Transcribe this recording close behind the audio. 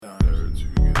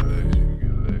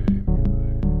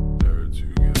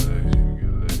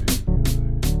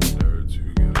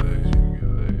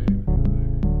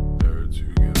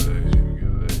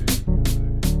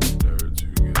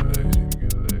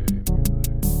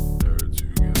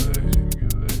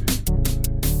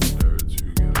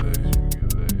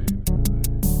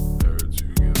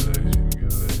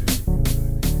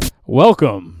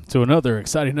Welcome to another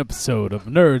exciting episode of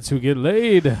Nerds Who Get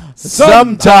Laid.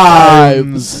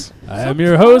 Sometimes. I am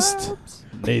your host,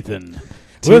 Nathan.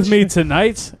 With me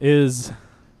tonight is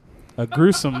a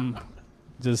gruesome,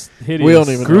 just hideous, We don't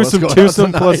even know gruesome what's going on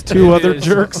twosome plus tonight. two other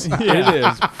jerks. Yeah. It is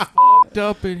f***ed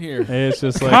up in here. It's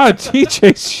just like God,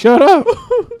 TJ, shut up.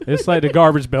 it's like the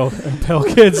garbage pail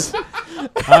kids.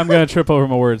 I'm gonna trip over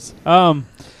my words.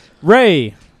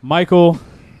 Ray, Michael,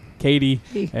 Katie,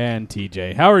 and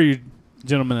TJ. How are you,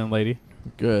 gentlemen and lady?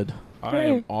 Good. I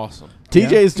am awesome.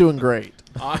 TJ's doing great.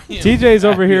 I am TJ's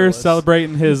over here fabulous.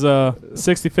 celebrating his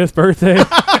 65th birthday.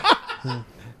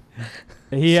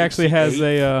 He actually has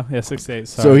a 68.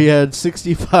 Sorry. So he had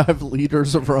 65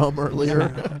 liters of rum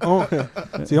earlier. Oh, yeah.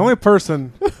 It's the only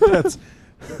person that's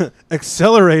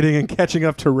accelerating and catching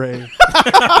up to Ray.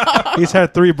 He's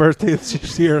had 3 birthdays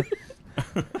this year.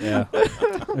 Yeah,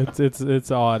 it's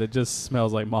odd. It just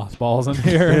smells like mothballs in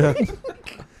here,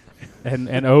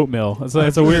 and oatmeal.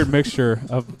 It's a weird mixture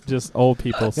of just old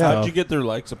people How'd stuff. you get their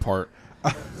legs apart?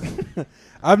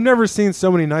 I've never seen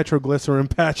so many nitroglycerin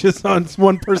patches on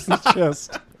one person's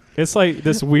chest. It's like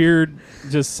this weird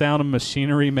just sound of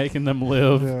machinery making them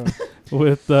live Yeah.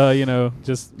 with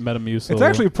just Metamucil. It's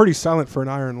actually pretty silent for an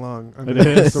iron lung. I mean, It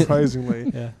is.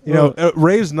 surprisingly. yeah. You know,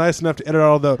 Ray's nice enough to edit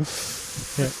all the.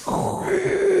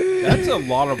 That's a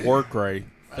lot of work, Ray.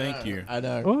 Thank you. I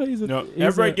know. Well, he's a, No, he's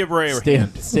everybody a- give Ray a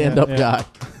hand. Stand up Yeah. guy.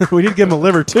 We need to give him a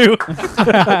liver too.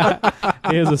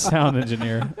 he is a sound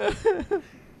engineer.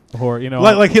 Or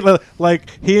like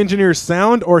he engineers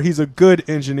sound, or he's a good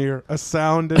engineer, a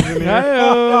sound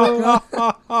engineer.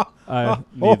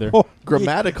 Neither.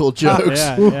 Grammatical jokes.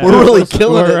 Yeah, We're yeah. really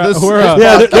killing We're, it. This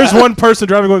Yeah, there's one person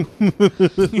driving going,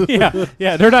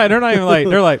 yeah. They're not even like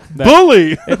they're like that.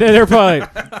 bully. They're probably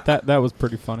like, that was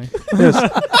pretty funny. Yes,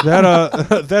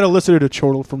 that elicited a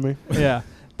chortle from me. Yeah,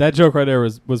 that joke right there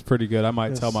was pretty good. I might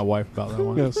Yes. tell my wife about that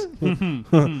one. Yes,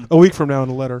 a week from now in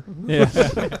a letter Yeah,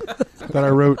 that I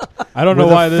wrote. I don't know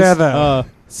With a why this feather.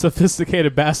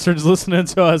 sophisticated bastard's listening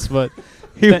to us, but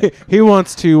He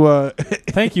wants to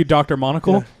thank you, Dr.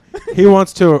 Monocle. he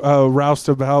wants to roust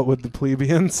about with the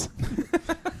plebeians.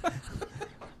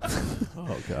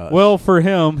 Oh god. Well, for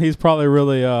him, he's probably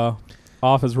really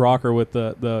off his rocker with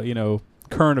the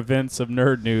current events of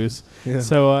nerd news. Yeah.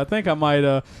 So I think I might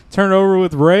turn it over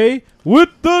with Ray with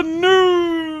the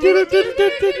news.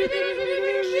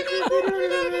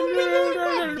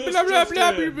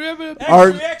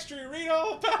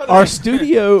 Our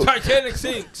studio, Titanic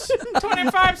sinks.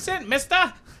 25-cent,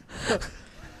 mister.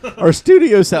 our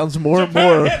studio sounds more and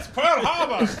more, Hits Pearl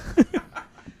Harbor.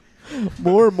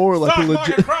 more and more like a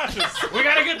legit. crashes. We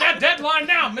gotta get that deadline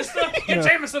now, mister. Get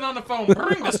Jameson on the phone.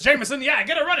 Bring this Jameson. Yeah,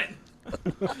 get it running.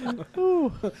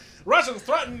 Russians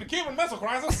threaten the Cuban Missile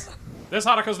Crisis. This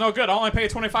article's no good. I'll only pay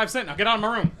 25 cents. Now get out of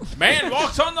my room. Man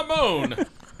walks on the moon.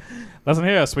 Listen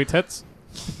here, sweet tits.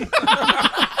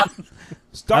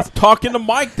 Stop talking to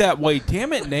Mike that way.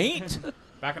 Damn it, Nate.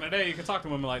 Back in the day, you could talk to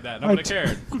women like that. Nobody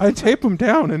cared. I tape him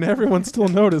down, and everyone still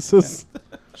notices.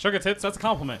 Sugar tits, that's a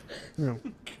compliment. Yeah.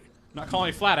 Not calling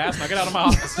you flat ass. Now get out of my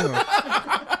office.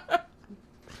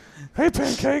 Hey,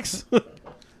 pancakes.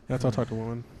 That's how I talk to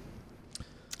women.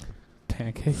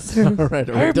 Pancakes. All right,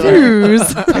 are we done?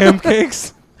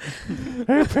 Pancakes.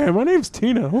 Hey, Pam, my name's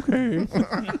Tina. Okay.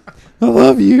 I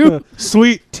love you.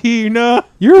 Sweet Tina.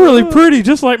 You're really pretty,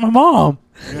 just like my mom.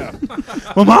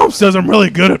 My mom says I'm really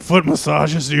good at foot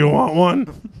massages. Do you want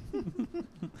one?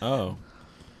 Oh.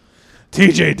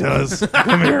 TJ does.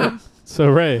 Come here. So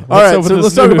Ray, All right, up so with let's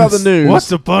this talk about the news. What's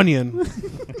a bunion?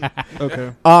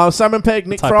 Okay. Simon Pegg,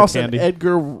 Nick Type of Frost, and candy.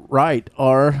 Edgar Wright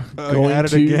are going at it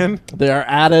to again? They are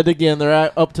at it again.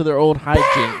 They're up to their old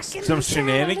hijinks. Some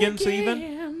shenanigans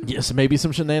even? Yes, maybe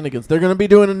some shenanigans. They're going to be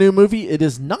doing a new movie. It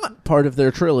is not part of their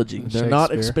trilogy. They're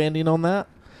not Shakespeare. expanding on that.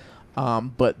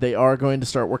 But they are going to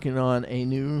start working on a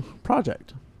new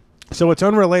project. So it's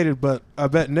unrelated, but I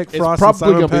bet Nick It's Frost and probably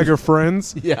Simon gonna be- Pegg are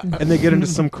friends, Yeah. and they get into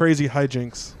some crazy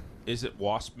hijinks. Is it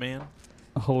Wasp Man?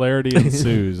 hilarity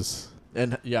ensues.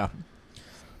 And yeah.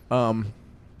 What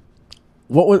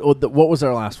was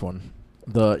our last one?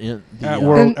 At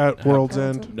World's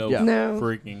End. No, Yeah. No.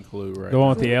 freaking clue right The one now.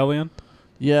 with the alien.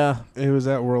 Yeah. It was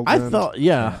at World's I End. thought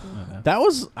that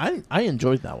was I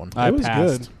enjoyed that one. I was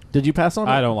passed. good. Did you pass on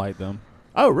it? I don't like them.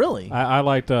 Oh, really? I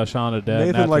liked Shaun of the Dead. and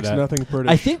Nathan after likes that, nothing pretty.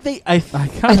 I think they I I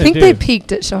kinda think do. they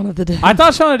peaked at Shaun of the Dead. I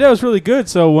thought Shaun of the Dead was really good.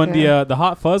 So when Yeah. the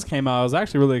Hot Fuzz came out, I was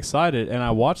actually really excited, and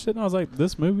I watched it, and I was like,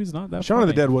 "This movie's not that." Shaun of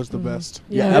the funny. Dead was the best.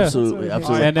 Yeah, Yeah. absolutely, That's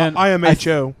absolutely. And then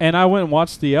IMHO. And I went and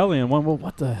watched the Alien one. Well,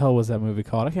 what the hell was that movie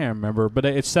called? I can't remember. But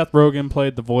it's Seth Rogen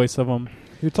played the voice of him.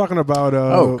 You're talking about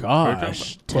Oh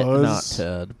gosh, Buzz, not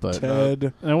Ted, but Ted. And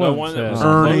it The wasn't one Ted. that was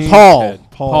Ernie. Paul.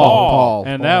 Ted. Paul.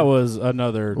 And that was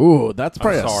another Ooh, that's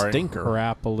probably I'm a sorry. stinker.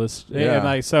 crapolis. Yeah. And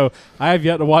like, so I have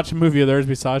yet to watch a movie of theirs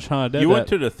besides Shaun of the Dead. You went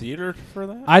that- to the theater for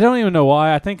that? I don't even know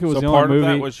why. I think it was so the part only of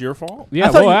movie. that was your fault? Yeah,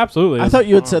 I thought well, you- absolutely. I thought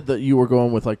you had said that you were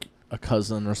going with like a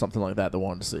cousin or something like that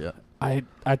wanted to see it.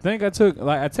 I think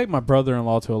I take my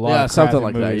brother-in-law to a lot Yeah, of something crappy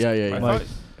like movies. that. Yeah. I, Like,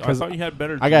 I thought you had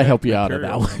better. I gotta help you out of that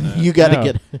material one. than that. You gotta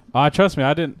No. get. Trust me,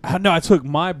 I didn't. No, I took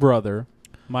my brother,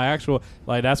 my actual,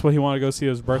 like, that's what he wanted to go see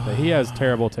his birthday. He has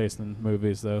terrible taste in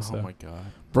movies, though. So Oh my god.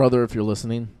 Brother, if you're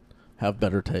listening, have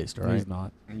better taste, all right? he's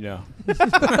not. Yeah.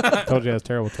 I told you he has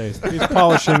terrible taste. He's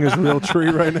polishing his real tree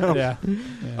right now,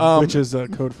 Yeah. which is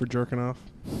code for jerking off.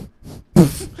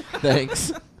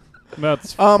 Thanks.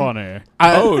 That's Um, funny.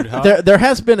 Code, huh? There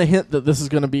has been a hint that this is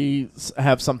going to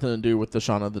have something to do with the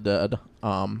Shaun of the Dead.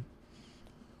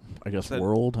 I guess That-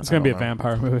 world. It's I going to be a don't know.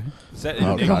 vampire movie. Is that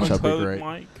Oh, Enigma gosh, that'd be code, great.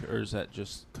 Mike, or is that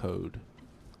just code?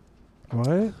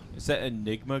 What? Is that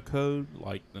Enigma code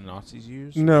like the Nazis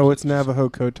use? No, Or is it's it just- Navajo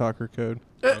code talker code.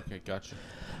 Okay, gotcha.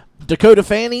 Dakota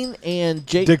Fanning and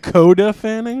Jake. Dakota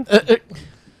Fanning.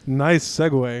 Nice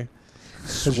segue.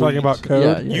 You're talking about code.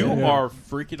 Yeah, You yeah. are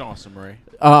freaking awesome, Ray.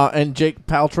 And Jake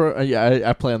Paltrow. Yeah,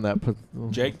 I planned that.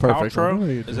 Jake perfect.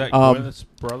 Paltrow? Is that Um, Gwyneth's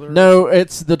brother? No,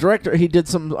 it's the director. He did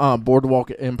some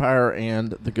Boardwalk Empire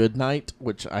and The Good Night,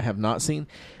 which I have not seen.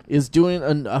 Is doing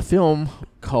a film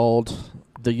called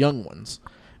The Young Ones,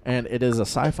 and it is a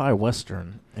sci-fi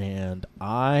western. And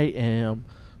I am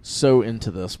so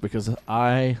into this because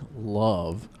I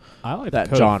love. I like that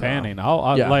Dakota genre. Fanning.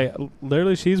 I Yeah. like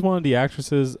literally. She's one of the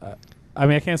actresses. I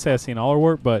mean, I can't say I've seen all her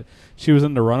work, but she was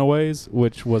in The Runaways,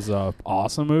 which was a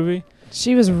awesome movie.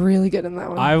 She was really good in that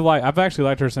one. I've actually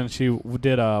liked her since she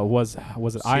did was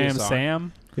it I Am CSI.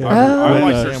 Sam? Yeah. I With,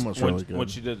 liked uh, her Sam was when, really good. when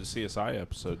she did the CSI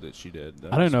episode that she did.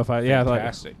 That I don't was know if I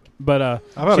fantastic. but I've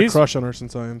had a she's crush on her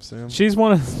since I am Sam. she's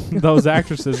one of those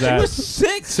actresses that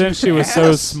since she was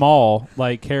so small,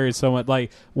 like carried so much.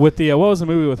 Like with the what was the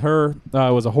movie with her?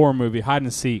 It was a horror movie, Hide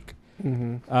and Seek.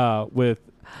 Mm-hmm. With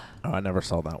Oh, I never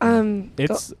saw that one.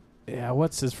 it's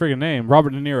what's his friggin' name?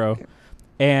 Robert De Niro.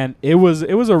 And it was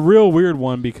a real weird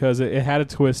one because it had a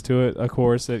twist to it. Of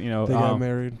course, that They got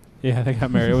married. Yeah, they got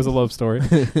married. It was a love story.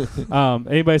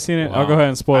 Anybody seen it? I'll Wow. go ahead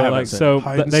and spoil I it. haven't Like seen so, it.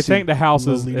 Hide and they Seek, think the house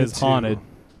Lolita is 2. haunted,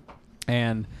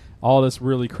 and all this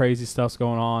really crazy stuff's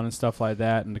going on and stuff like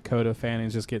that. And Dakota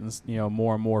Fanning's just getting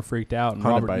more and more freaked out. And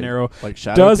Haunted Robert De by, Niro like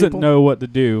shadow doesn't people? know what to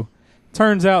do.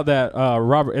 Turns out that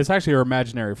Robert, it's actually her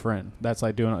imaginary friend that's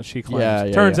like doing it. She claims.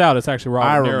 Yeah, Turns yeah. out it's actually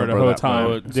I Robert De Niro the remember whole that time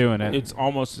part. doing it. It's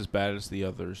almost as bad as the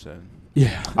others. Then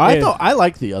Yeah, I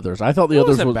liked the others. I thought the it others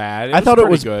wasn't was bad. I thought it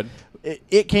pretty was good.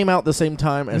 It came out the same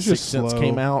time as It's Sixth just Sense slow.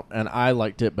 came out, and I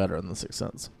liked it better than the Sixth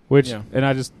Sense. Which Yeah.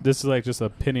 and this is like just a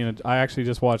opinion. I actually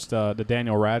just watched the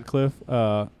Daniel Radcliffe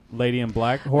Lady in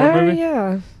Black horror movie.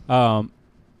 Yeah.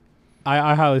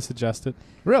 I highly suggest it.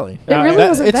 Really, It really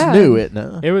wasn't it's bad. new, isn't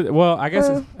it? It was well. I guess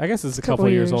Well, I guess it's a couple couple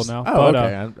of years years. old now. Oh, but,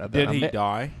 okay. Did he it-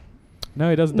 die? No,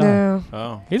 he doesn't die. No.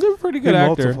 Oh, He's a pretty He good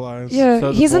actor. multiplies. Yeah,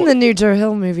 So the he's in boy- the new Joe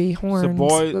Hill movie, the Horns.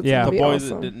 boy, That's Yeah. gonna the be boy awesome.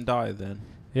 that didn't die. Then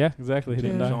Yeah, exactly. He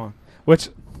didn't Yeah. die. Sean. Which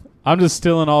I'm just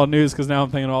stealing all the news because now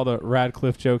I'm thinking of all the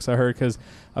Radcliffe jokes I heard because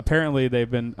apparently they've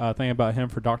been thinking about him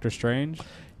for Doctor Strange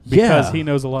because Yeah. he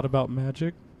knows a lot about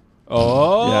magic.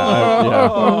 Oh,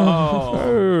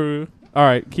 Oh. All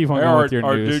right, keep on going with your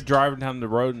our news. dude driving down the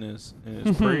road in his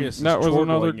Prius. is That was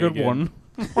another chortling good again.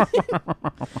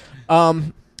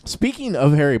 one. Speaking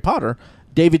of Harry Potter,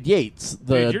 David Yates,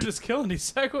 Dude, you're just killing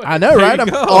these segues. I know, There right? you I'm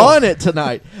go. on it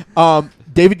tonight.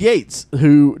 David Yates,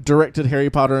 who directed Harry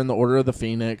Potter and the Order of the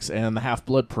Phoenix and the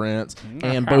Half-Blood Prince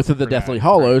and both of the Deathly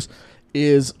Hallows,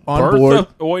 is on board.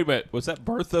 Wait a minute. Was that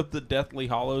Birth of the Deathly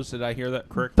Hollows? Did I hear that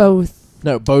correctly? Both.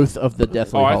 No, both of the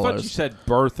Deathly Oh, I Hallows. thought you said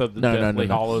Birth of the No, no, Deathly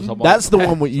no, no. Hollows. I'm That's like, the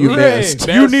one what you Ray, missed.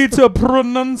 you need to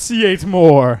pronunciate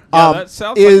more. Yeah, that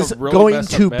sounds like is a really going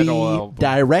messed to up be metal album.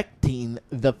 directing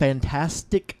The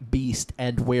Fantastic Beast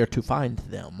and Where to Find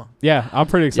Them. Yeah, I'm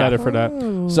pretty excited for that.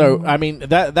 Oh. So, I mean,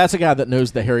 that's a guy that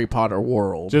knows the Harry Potter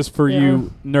world. Just for Yeah.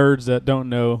 you nerds that don't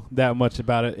know that much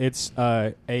about it, it's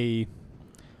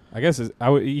I guess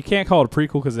you can't call it a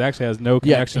prequel because it actually has no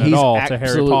connection at he's all to Harry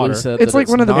absolutely Potter. said it's that like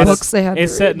one of the not books they had.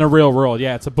 It's to set read. in a real world.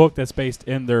 Yeah, it's a book that's based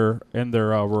in their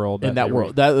world. in that they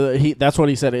world. read. That's what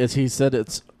he said. He said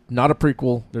it's not a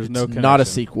prequel. There's it's no not a connection.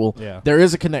 sequel. Yeah. There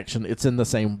is a connection. It's in the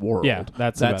same world. Yeah,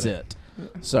 that's about it.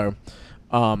 So,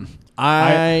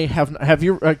 I have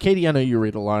you, Katie. I know you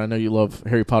read a lot. I know you love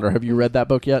Harry Potter. Have you read that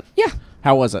book yet? Yeah.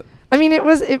 How was it? I mean, it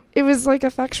was like a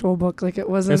factual book. Like it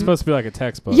wasn't. It's supposed to be like a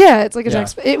textbook. Yeah, it's like a Yeah.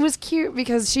 text. It was cute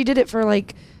because she did it for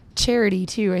like charity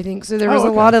too. I think so. There was Oh, a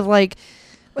okay. lot of like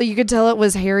you could tell it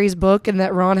was Harry's book and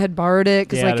that Ron had borrowed it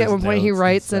because Yeah, like at there's one point he notes and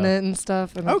writes in stuff. it and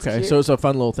stuff. And it's Okay, cute. so it's a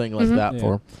fun little thing like Mhm. that Yeah.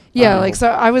 for. yeah, Oh. like so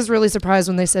I was really surprised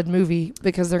when they said movie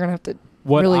because they're gonna have to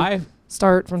What really I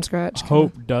start from scratch.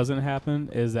 hope doesn't happen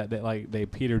is that they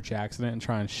Peter Jackson it and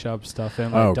try and shove stuff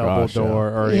in like Oh, gosh,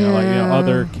 Dumbledore yeah. or Yeah.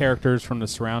 other characters from the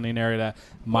surrounding area that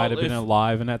might have been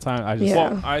alive in that time. I just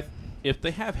Yeah. Well, if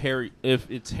they have Harry,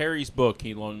 if it's Harry's book,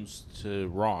 he loans to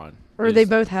Ron. Or they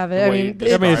both have it. the I way mean,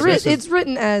 they describe it. it's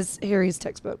written as Harry's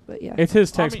textbook, but yeah. it's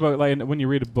his I mean- textbook. Like when you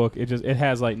read a book, it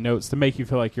has like notes to make you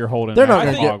feel like you're holding. They're not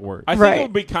out gonna get- Hogwarts. I think Right. it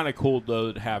would be kind of cool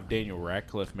though to have Daniel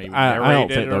Radcliffe maybe I narrate don't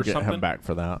think it they'll or get something. him back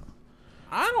for that.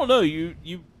 I don't know. You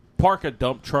park a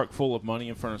dump truck full of money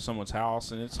in front of someone's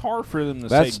house, and it's hard for them to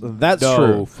That's say no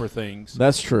true. for things.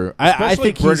 That's true. I Especially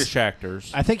think British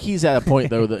actors. I think he's at a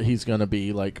point though that he's going to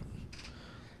be like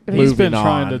He's been moving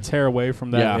trying on. to tear away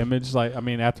from that Yeah. image. Like I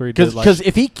mean, after he did like because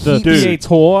if he the keeps PA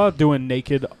tour doing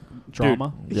naked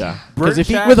drama. yeah because if British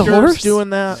he with a actors- horse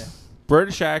doing that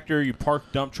British actor, you park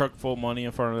dump truck full of money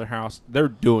in front of their house. They're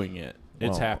doing it.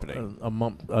 It's well, happening.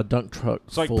 a dunk truck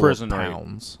It's like full prison of rape.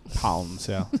 pounds. Pounds,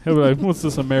 yeah. He'll be like, "What's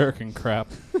this American crap?"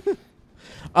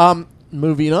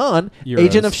 Moving on, Euros.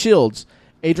 Agent of Shields,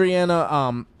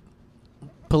 Adriana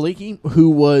Palicki, who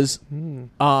was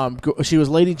she was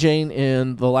Lady Jane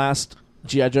in the last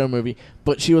G.I. Joe movie,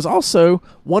 but she was also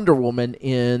Wonder Woman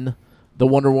in the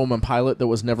Wonder Woman pilot that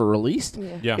was never released.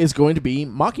 Yeah. Yeah. Is going to be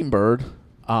Mockingbird,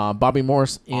 Bobby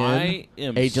Morse in I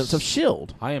am Agents of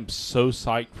S.H.I.E.L.D. I am so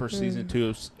psyched for season 2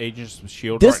 of Agents of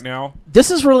S.H.I.E.L.D. This- right now.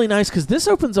 This is really nice because this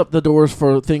opens up the doors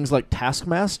for things like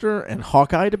Taskmaster and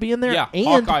Hawkeye to be in there. Yeah,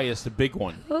 and Hawkeye is the big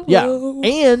one. yeah,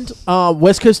 and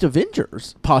West Coast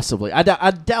Avengers possibly. I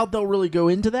doubt they'll really go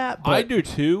into that. But I do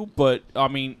too, but I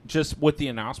mean, just with the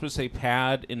announcements they've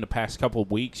had in the past couple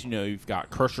of weeks, you've got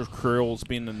Crusher Krill's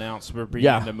being announced for being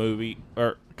Yeah. in the movie,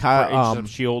 or Ki- for Agents of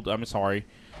S.H.I.E.L.D. I'm sorry.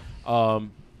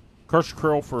 Crusher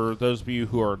Krill, for those of you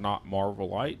who are not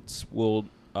Marvelites,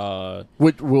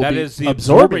 which will that be is the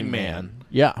Absorbing Absorbing Man.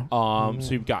 Yeah, so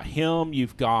you've got him,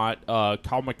 you've got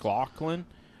Kyle MacLachlan,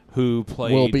 who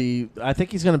played will be. I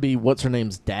think he's going to be what's her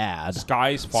name's dad,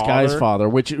 Sky's father, Sky's father.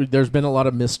 Which there's been a lot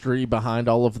of mystery behind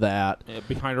all of that.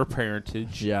 behind her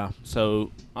parentage. Yeah,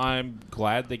 So I'm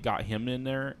glad they got him in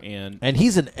there, and and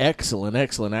he's an excellent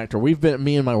actor.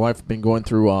 Me and my wife have been going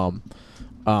through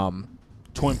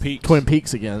Twin Peaks. Twin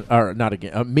Peaks again, or not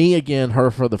again. Me again, her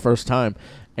for the first time,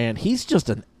 and he's just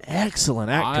an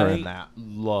excellent actor in that.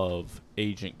 Love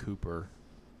Agent Cooper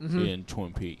in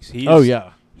Twin Peaks. He is, Oh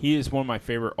yeah, he is one of my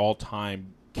favorite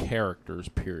all-time characters.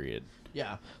 Period.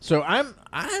 yeah. So I'm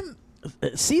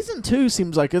season 2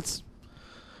 seems like it's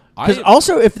I,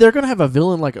 also if they're gonna have a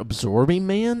villain like Absorbing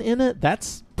Man in it,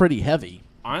 that's pretty heavy.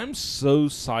 I'm so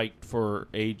psyched for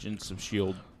Agents of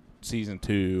S.H.I.E.L.D. season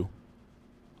 2.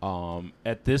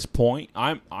 At this point,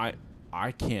 I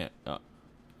can't.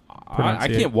 I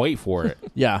can't wait for it.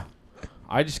 Yeah,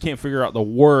 I just can't figure out the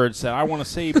words that I want to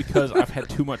say because I've had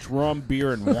too much rum,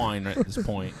 beer, and wine at this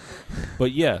point.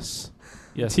 But yes,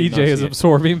 TJ is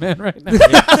absorbing man right now.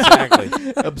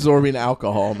 exactly, absorbing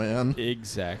alcohol, man.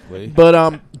 exactly. But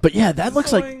yeah, that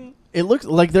looks like it looks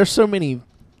like there's so many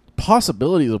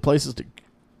possibilities of places to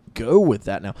go with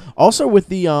that now. Also with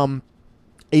the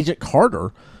Agent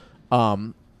Carter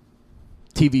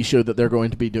TV show that they're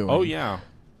going to be doing. Oh yeah,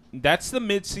 that's the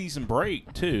mid-season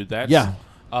break too. That's Yeah.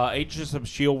 Agents of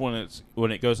S.H.I.E.L.D.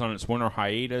 when it goes on its winter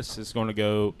hiatus is going to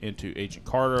go into Agent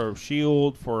Carter of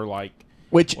S.H.I.E.L.D. for like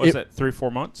Which what's that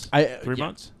 3-4 months? 3 yeah,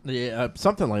 months? Yeah,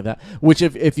 something like that. Which,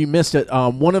 if you missed it,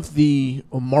 one of the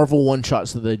Marvel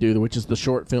one-shots that they do, which is the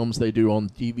short films they do on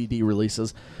DVD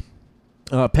releases,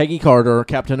 Peggy Carter,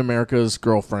 Captain America's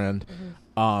girlfriend,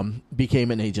 became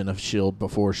an agent of S.H.I.E.L.D.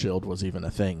 before S.H.I.E.L.D. was even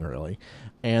a thing, really.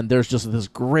 And there's just this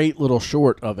great little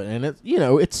short of it, and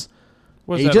it's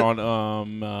What's Agent- that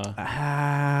on?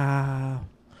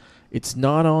 it's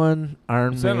not on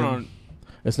Iron Is Man. that on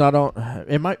It's not on.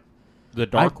 It might. the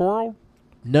Dark World?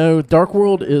 No, Dark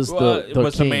World is It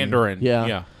was the king. Mandarin. Yeah.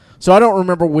 yeah. So I don't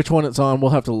remember which one it's on.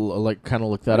 We'll have to kind of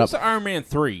look that That's up. Iron Man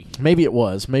 3. Maybe it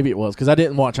was because I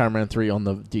didn't watch Iron Man 3 on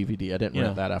the DVD. I didn't Yeah.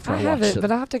 rent that after I I, have watched it,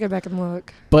 but I'll have to go back and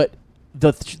look. But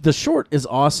the short is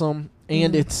awesome,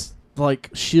 and it's like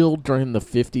S.H.I.E.L.D. during the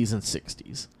 50s and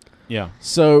 60s. Yeah.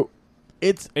 So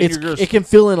And you're just- it can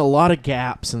fill in a lot of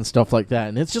gaps and stuff like that,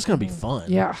 and it's just going to be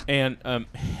fun. Yeah. And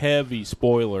heavy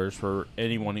spoilers for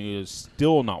anyone who has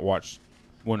still not watched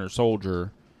Winter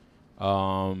Soldier.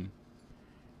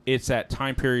 it's that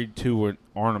time period too when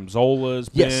Arnim Zola's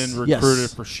Yes, been recruited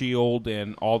yes. for S.H.I.E.L.D.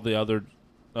 and all the other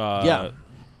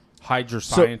Hydra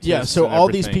So scientists. so and all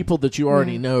these everything. people that you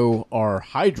already know are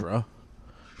Hydra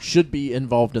should be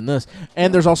involved in this,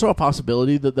 and there's also a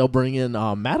possibility that they'll bring in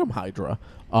Madam Hydra,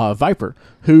 Viper,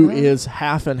 who is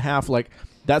half and half. Like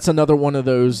that's another one of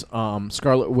those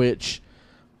Scarlet Witch,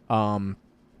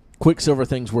 Quicksilver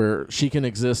things where she can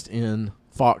exist in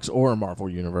Fox or a Marvel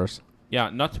universe. Yeah,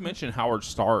 not to mention Howard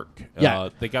Stark. Yeah.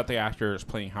 They got the actors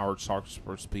playing Howard Stark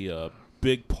supposed to be a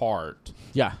big part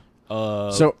Yeah.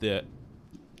 of So- the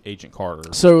Agent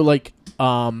Carter. So like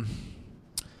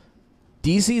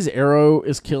DC's Arrow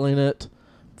is killing it,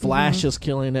 Flash is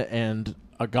killing it, and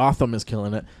Gotham is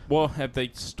killing it. Well, have they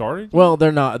started? Well,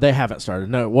 they're not. They haven't started.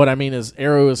 No, what I mean is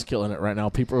Arrow is killing it right now.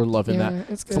 People are loving Yeah, that.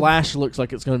 it's good. Flash looks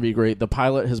like it's going to be great. The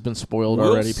pilot has been spoiled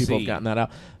We'll already. People have see. gotten that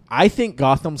out. I think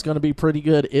Gotham's going to be pretty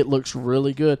good. It looks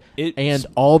really good. It's- And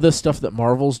all this stuff that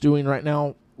Marvel's doing right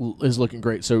now is looking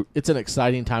great. So it's an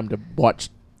exciting time to watch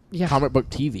Yeah. comic book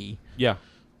TV. Yeah.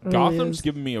 Really Gotham's is.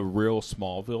 giving me a real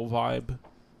Smallville vibe,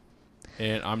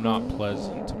 and I'm not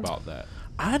pleasant about that.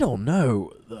 I don't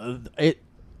know.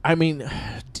 I mean,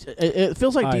 it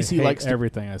feels like I DC hate likes to.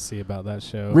 everything I see about that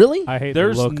show. Really? I hate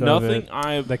There's the look nothing of it,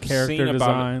 I've the seen character about it.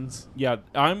 designs. Yeah,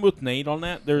 I'm with Nate on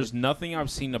that. There's nothing I've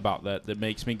seen about that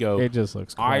makes me go, It just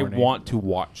looks I corny. want to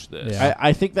watch this. Yeah.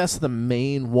 I think that's the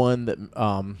main one that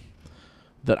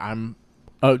that I'm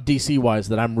DC wise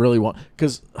that I'm really want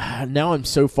because now I'm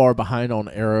so far behind on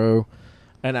Arrow,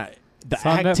 and the It's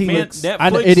on acting Netflix. I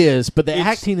know Netflix, it is, but the it's-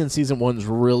 acting in season one's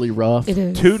really rough. It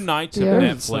is. 2 nights Yeah.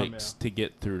 of Some, Netflix to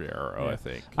get through to Arrow, I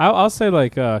think. I'll say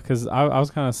like because I was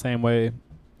kind of the same way.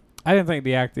 I didn't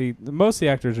think most of the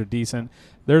actors are decent.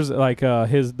 There's like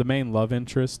the main love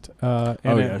interest. Oh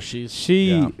in yeah, it. she's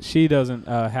She doesn't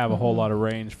have a whole lot of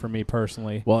range for me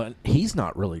personally. well, he's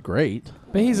not really great.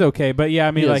 But he's okay. But yeah,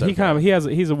 I mean, He like is he kind okay. of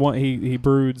he's a one he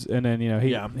broods and then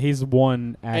Yeah. he's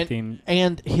one acting.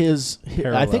 And his I think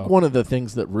Parallel. one of the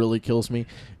things that really kills me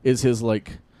is his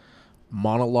like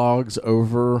monologues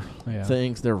over Yeah.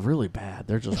 things. They're really bad.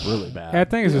 They're just really bad. I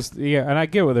think it's just and I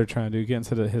get what they're trying to do, get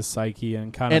into his psyche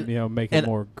and kind of make it and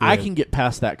more. I grit. can get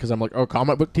past that because I'm like, oh,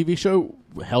 comic book TV show,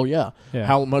 hell yeah. Yeah.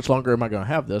 How much longer am I going to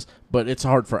have this? But it's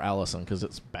hard for Allison because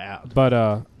it's bad. But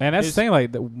and that's His- the thing.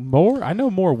 Like I know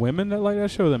more women that like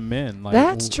that show than men. Like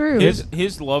That's true.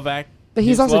 His love But he's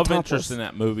his also love topless. interest in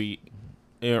that movie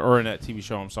or in that TV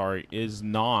show, I'm sorry, is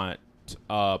not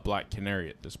Black Canary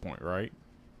at this point, right?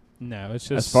 No, it's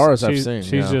just As far as I've she's- seen,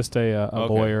 she's yeah. just a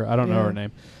Okay. lawyer. I don't know Yeah. her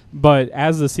name, but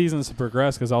as the seasons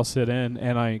progress, because I'll sit in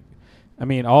and I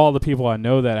mean, all the people I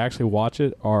know that actually watch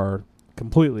it are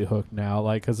completely hooked now,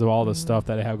 like because of all the stuff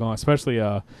that they have going. Especially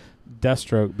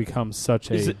Deathstroke becomes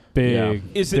such Is a it- big.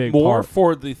 Is big it more part.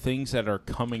 for the things that are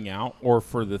coming out or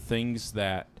for the things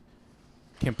that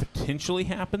can potentially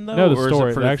happen, though? No, the or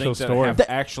story, is it for the the actual things story. that have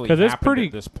actually Because happened it's pretty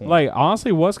at this point? like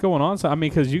honestly, what's going on? So I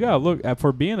mean, because you gotta look at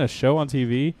for being a show on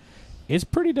TV. It's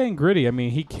pretty dang gritty. I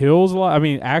mean, he kills a lot. I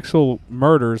mean, actual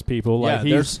murders people. Like yeah,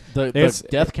 he's there's the it's-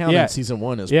 death count yeah. in season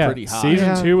 1 is yeah, pretty high. Season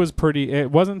Yeah. 2 was pretty. It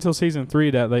wasn't until season 3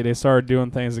 that they started doing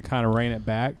things to kind of rein it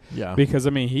back. yeah. Because I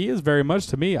mean, he is very much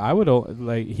to me. I would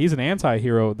like he's an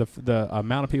anti-hero. The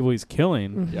amount of people he's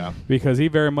killing, yeah. because he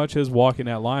very much is walking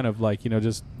that line of like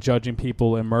just judging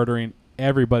people and murdering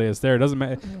everybody that's there. It doesn't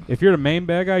matter if you're the main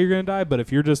bad guy, you're gonna die. But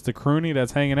if you're just the croonie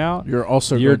that's hanging out, You're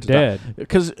also you're going to dead.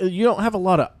 because you don't have a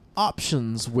lot of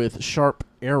options with sharp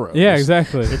arrows. Yeah,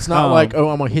 exactly. It's not like, oh,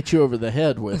 I'm going to hit you over the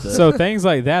head with it. So things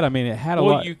like that. I mean, it had a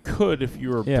well, lot. you could if you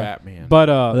were Yeah. Batman. But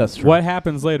That's true. what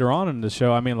happens later on in the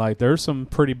show? I mean, like there's some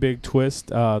pretty big twist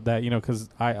that because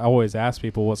I always ask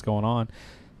people what's going on.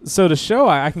 So the show,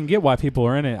 I can get why people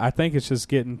are in it. I think it's just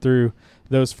getting through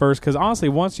those first, because honestly,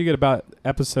 once you get about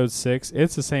episode 6,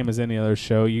 it's the same as any other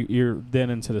show. You're then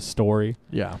into the story,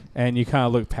 yeah. and you kind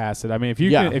of look past it. I mean, if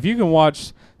Yeah. you can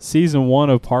watch season 1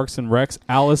 of Parks and Recs,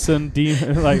 Allison D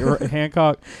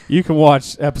Hancock, you can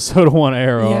watch episode 1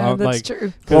 Arrow. Yeah, I'm that's like,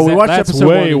 true. Well, we watched that's episode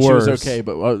 1 way and she was worse. okay,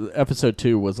 but episode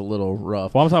 2 was a little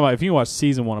rough. Well, I'm talking about if you watch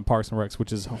season 1 of Parks and Recs,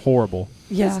 which is horrible.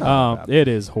 Yeah. It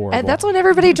is horrible. And that's when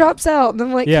everybody drops out. And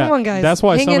I'm like, yeah, come on, guys. that's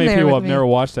why hang so in many there people with have me. never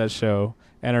watched that show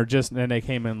and they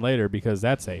came in later because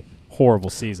that's a horrible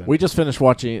season. We just finished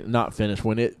watching, not finished,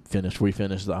 when it finished, we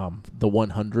finished the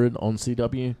 100 on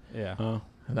CW, yeah.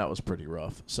 and that was pretty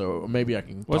rough. So maybe I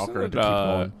can Wasn't talk her it, into keep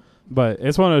going. But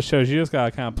it's one of those shows you just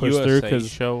gotta kind of push through USA because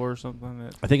show or something.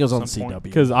 That I think it was on some point.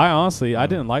 CW. I honestly I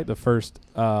didn't like the first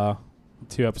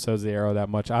 2 episodes of the Arrow that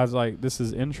much. I was like, this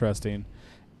is interesting,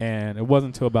 and it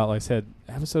wasn't until about, like I said,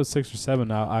 episode 6 or 7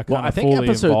 now I kind Well, of I think fully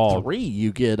episode involved. 3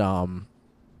 you get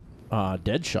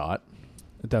Deadshot.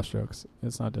 Deathstroke.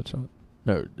 It's not Deadshot.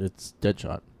 No, it's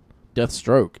Deadshot.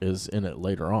 Deathstroke is in it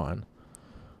later on.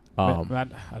 I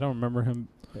don't remember him.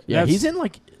 Yeah, he's in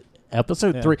like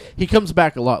episode 3. He comes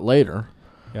back a lot later.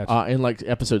 Gotcha. In like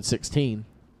episode 16.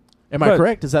 Am I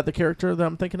correct? Is that the character that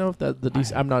I'm thinking of? The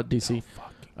DC? I'm not DC.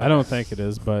 I don't think it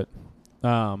is, but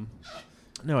No,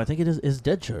 I think it is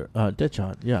Deadshot.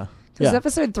 Deadshot. Yeah. Because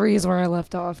episode 3 is where I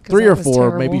left off. 3 that or was 4,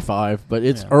 terrible. maybe 5, but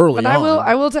it's early. But on.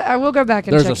 I will go back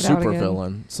and There's check a it out super again.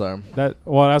 villain. So that's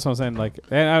what I'm saying. Like,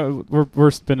 and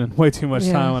we're spending way too much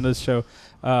time on this show.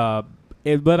 But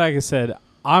like I said,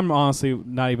 I'm honestly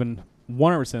not even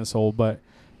 100% sold, but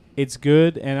it's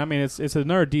good. And I mean, it's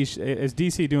another it's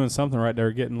DC doing something right.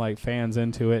 They're getting like fans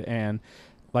into it, and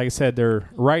like I said, they're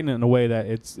writing it in a way that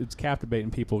it's captivating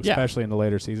people, especially in the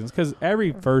later seasons. Because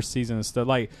every first season is still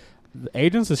like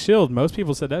Agents of S.H.I.E.L.D., most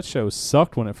people said that show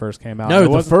sucked when it first came out. No,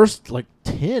 the first like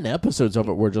 10 episodes of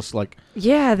it were just like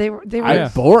they were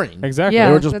boring. Exactly. Yeah,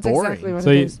 they were just that's boring. exactly what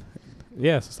So it you-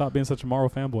 is. So stop being such a Marvel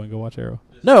fanboy and go watch Arrow.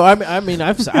 No, I mean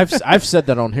I've said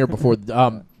that on here before.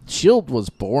 S.H.I.E.L.D. was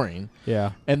boring,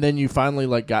 Yeah. and then you finally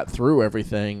like got through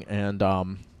everything, and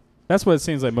That's what it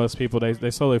seems like most people,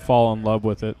 they slowly fall in love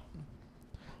with it.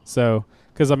 So,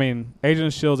 because, I mean, Agent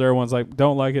of S.H.I.E.L.D., everyone's like,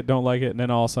 don't like it, and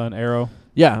then all of a sudden, Arrow.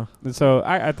 yeah, And so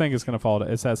I think it's going to follow.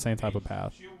 It's that same type of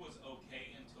path. S.H.I.E.L.D. was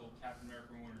okay until Captain America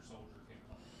and Winter Soldier came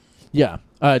out.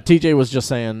 yeah. TJ was just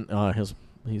saying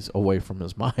he's away from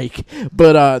his mic,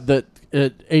 but that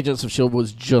Agents of S.H.I.E.L.D.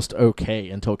 was just okay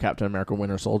until Captain America: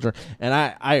 Winter Soldier, and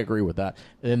I agree with that.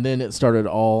 And then it started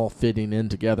all fitting in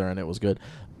together, and it was good.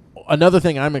 Another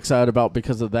thing I'm excited about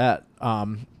because of that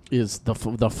is the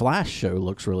Flash show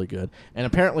looks really good, and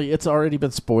apparently it's already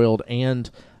been spoiled, and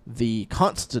the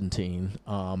Constantine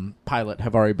pilot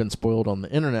have already been spoiled on the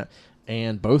internet,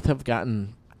 and both have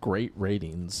gotten great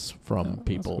ratings from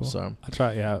people. Cool. So I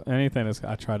try, anything that's,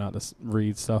 I try not to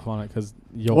read stuff on it because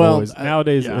you'll Well, always,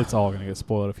 nowadays, yeah. it's all going to get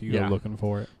spoiled if you go looking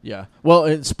for it. yeah, well,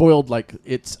 it's spoiled like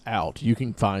it's out. You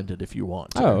can find it if you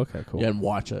want to. Oh, okay, cool. Yeah, and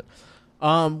watch it.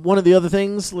 One of the other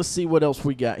things, let's see what else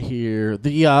we got here.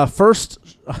 The first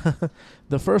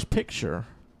the first picture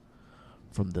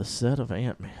from the set of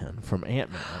Ant-Man, from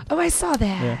Ant-Man. Oh, I saw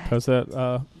that. Yeah, post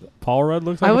that. Paul Rudd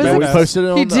looks like I a was Yeah, we badass. posted it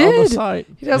on, He the, on the did. site.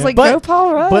 He was Yeah. like, But- go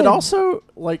Paul Rudd. But also,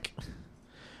 like,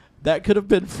 that could have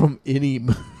been from any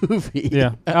movie.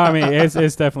 Yeah, I mean, it's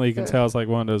definitely, you can tell it's like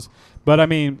one of those. But I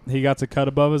mean, he got the cut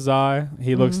above his eye.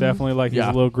 He looks definitely like he's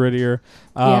Yeah. a little grittier.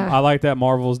 Yeah. I like that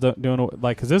Marvel's doing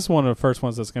like, because this is one of the first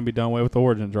ones that's going to be done away with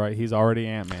Origins, right? He's already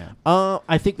Ant-Man.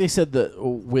 I think they said that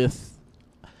with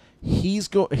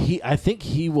I think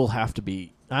he will have to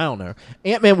be. I don't know.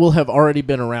 Ant-Man will have already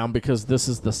been around because this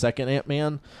is the second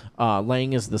Ant-Man.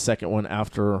 Lang is the second one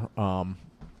after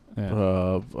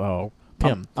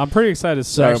Pym. I'm pretty excited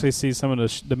So- to actually see some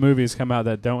of the movies come out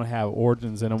that don't have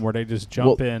Origins in them, where they just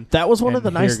jump in. That was one of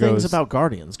and the nice here things goes. about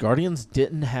Guardians. Guardians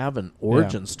didn't have an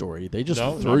origin story. They just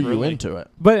No, threw not you really. into it.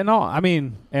 But in all, I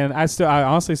mean, and I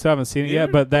honestly still haven't seen it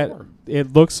yet. But that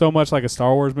it looks so much like a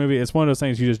Star Wars movie. It's one of those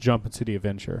things you just jump into the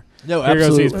adventure. No, Here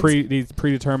goes absolutely. these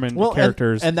predetermined Well,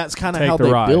 characters. and that's kind of take how the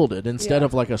they ride. build it. Instead Yeah.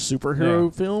 of like a superhero Yeah.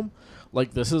 film,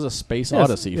 like this is a space Yes,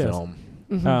 odyssey yes.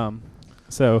 film.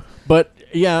 So But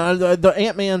yeah, the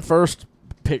Ant-Man first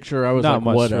picture, I was Not like,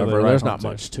 much, whatever. really, right There's home not too.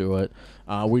 much to it.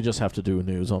 We just have to do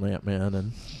news on Ant-Man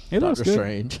and it looks Doctor good.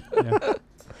 Strange.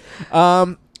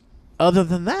 Yeah. Other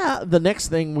than that, the next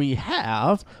thing we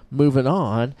have, moving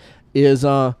on, is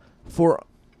for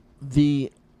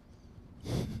the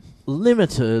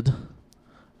limited,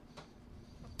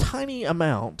 tiny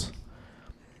amount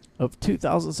of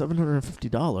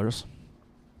 $2,750,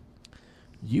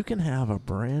 you can have a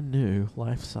brand new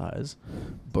life-size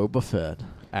Boba Fett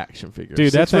action figure.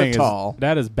 Dude, that 6 foot thing tall.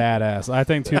 that is badass. I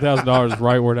think $2,000 is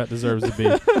right where that deserves to be.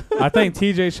 I think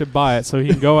TJ should buy it so he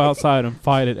can go outside and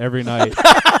fight it every night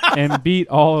and beat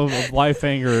all of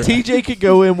Liefhanger. TJ could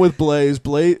go in with Blaze.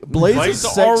 Blaze's Blaze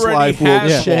sex already life will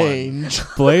has one. change.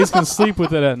 Blaze can sleep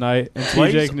with it at night, and TJ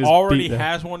Blaze can just already beat that.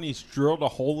 has one. He's drilled a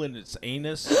hole in its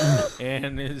anus,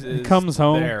 and is Comes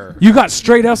home. there. You got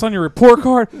straight F's on your report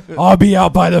card? I'll be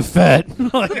out by the Fed.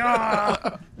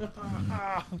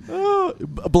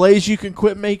 Blaze, you can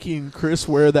quit making Chris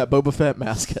wear that Boba Fett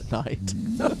mask at night.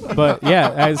 But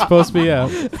yeah, it's supposed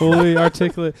to be fully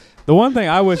articulate. The one thing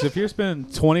I wish, if you're spending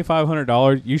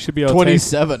 $2,500, you should be able to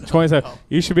 27. 27.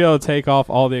 You should be able to take off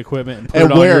all the equipment and put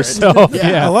And it on wear it. yourself. Yeah.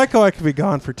 Yeah. I like how I could be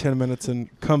gone for 10 minutes and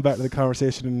come back to the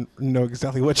conversation and know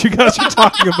exactly what you guys are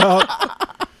talking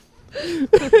about.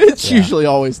 It's usually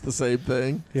always the same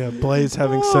thing. Yeah, Blaze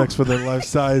having sex with a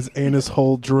life-size anus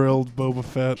hole drilled Boba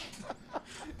Fett.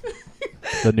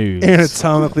 the news.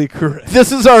 Anatomically correct.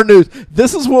 This is our news.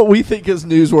 This is what we think is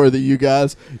newsworthy, you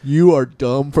guys. You are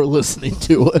dumb for listening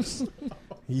to us.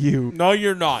 You. No,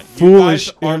 you're not. Foolish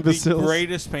you guys are imbeciles. the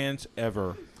greatest fans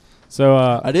ever. So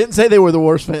I didn't say they were the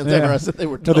worst fans Yeah. ever. I said they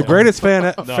were No, dumb. the greatest fan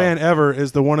ever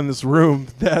is the one in this room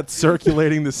that's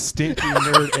circulating the stinky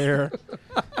nerd air.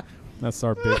 that's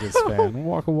our biggest fan.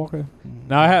 Waka.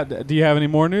 Now, do you have any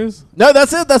more news? No,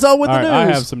 that's it. That's all with All the right,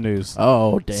 news. I have some news.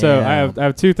 Oh, damn. So I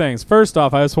have two things. First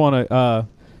off, I just want to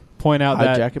point out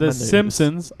that Hijacking my The news.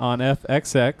 Simpsons on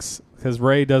FXX, because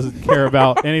Ray doesn't care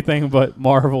about anything but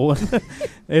Marvel.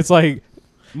 It's like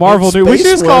Marvel And news. We should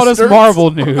space just call this westerns.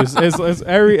 Marvel news. It's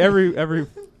every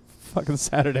fucking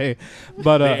Saturday.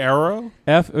 But The Arrow.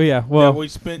 yeah, That well, we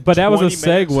spent but that was a 20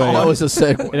 minutes segue. on. That was a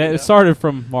segue. it started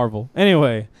from Marvel.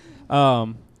 Anyway,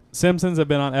 Simpsons have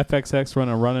been on FXX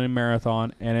running a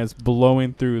marathon, and it's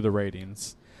blowing through the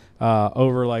ratings.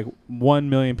 Over like 1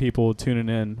 million people tuning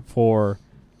in for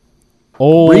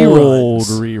old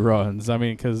reruns. I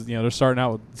mean, because they're starting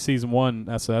out with season 1.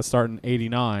 That's starting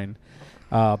 '89,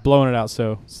 blowing it out.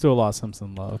 So still a lot of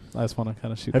Simpson love. I just want to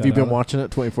kind of shoot. Have that you been out. watching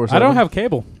it 24/7? I don't have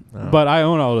cable, No. but I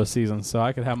own all the seasons, so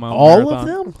I could have my own all marathon.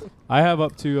 of them. I have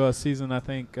up to season, I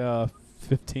think,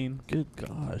 15. Good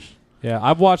gosh. Yeah,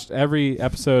 I've watched every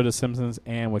episode of Simpsons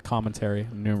and with commentary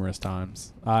numerous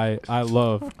times. I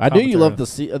love. I knew you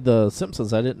commentary. loved the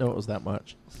Simpsons. I didn't know it was that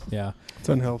much. Yeah, It's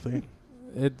unhealthy.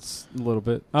 it's a little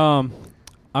bit. I'm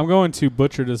going to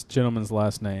butcher this gentleman's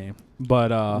last name, but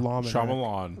Lawman.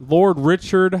 Shyamalan. Lord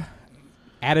Richard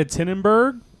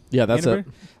Attenborough. Yeah, that's it.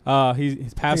 He's I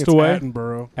think passed it's away.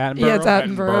 Attenborough. Attenborough. Yeah, it's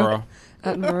Attenborough.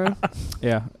 Attenborough.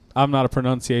 Yeah, I'm not a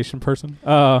pronunciation person.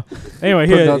 Anyway,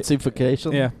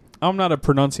 Pronunciation. yeah, I'm not a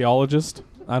pronunciologist.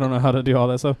 I don't know how to do all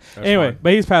that stuff. That's Anyway, fine.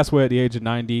 but he's passed away at the age of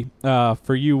 90.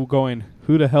 For you going,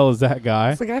 who the hell is that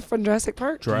guy? It's the guy from Jurassic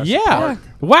Park. Jurassic Yeah. Park.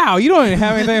 Wow, you don't even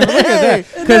have anything. Look at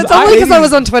that. That's only because I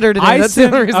was on Twitter today. That's the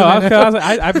only reason. I know.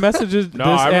 I messaged No,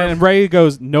 this, I and Ray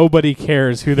goes, nobody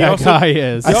cares who that also- guy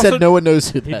is. I He said also- no one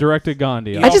knows who He that. directed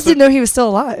Gandhi. He I just didn't know he was still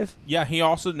alive. Yeah, he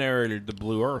also narrated the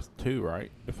Blue Earth too,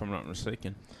 right? If I'm not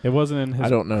mistaken, It wasn't in his I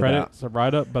don't know credits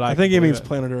write up, but I think it believe means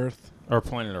Planet Earth. or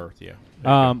Planet Earth. Yeah.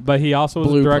 But he also was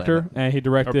Blue a director, Planet. and he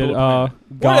directed Blue Planet.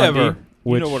 Gandhi, Whatever.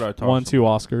 You which know what I talked won about. 2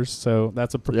 Oscars. So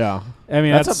that's a. Yeah, I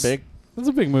mean, that's a big. That's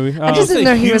a big movie. I just a didn't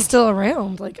know he was huge- still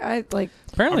around.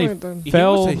 apparently I don't know.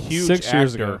 fell He was a huge 6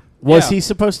 years actor. ago. Was Yeah. he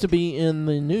supposed to be in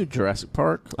the new Jurassic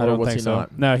Park? I or don't was think he so.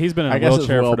 not? No, he's been in I a guess it's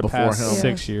wheelchair well for the before past him.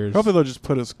 6 years. Hopefully they'll just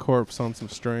put his corpse on some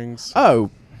strings. Oh,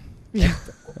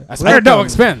 I spare no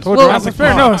expense. Told you I I was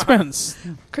spare no expense.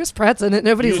 Chris Pratt's in it.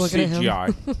 Nobody's Use looking at him.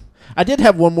 CGI. I did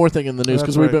have one more thing in the news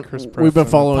That's because right, we've Chris been we've been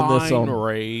Pratt's following this Fine, on.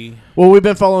 Ray. Well, we've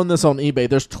been following this on eBay.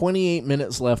 There's 28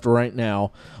 minutes left right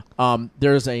now.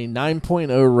 There's a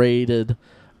 9.0 rated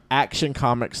Action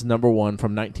Comics #1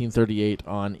 from 1938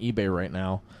 on eBay right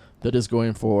now that is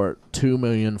going for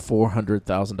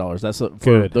 $2,400,000. That's for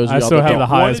Good. those of I y'all still that have don't- the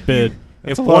highest bid.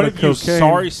 That's If a lot one of of you cocaine.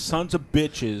 sorry sons of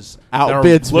bitches Outbids that are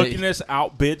me. looking at this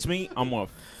outbids me, I'm gonna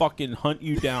fucking hunt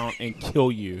you down and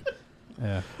kill you.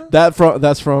 Yeah, That's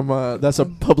a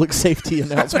public safety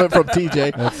announcement from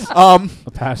TJ.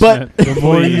 passionate. The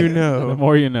more plea. you know. The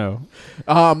more you know.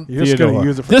 You're just going Theodore. to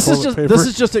use it for This is toilet just paper. this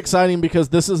is just exciting because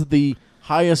this is the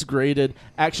highest graded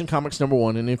Action Comics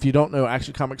 #1, and if you don't know,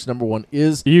 Action Comics #1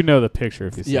 is You know the picture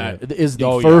if you see it. it is the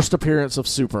Oh, yeah. first appearance of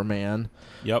Superman.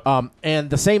 Yep. And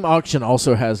the same auction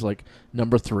also has like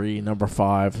 #3,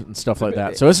 #5, and stuff like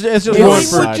that. So it's just Why really would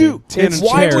exciting.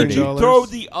 Why would charity. you throw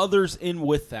the others in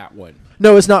with that one?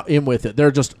 No, it's not in with it.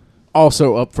 They're just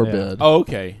also up for Yeah. bid. Oh,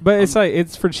 okay. But it's like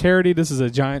it's for charity. This is a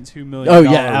giant $2 million Oh,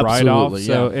 yeah, write-off. absolutely,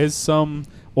 So yeah. is some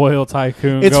oil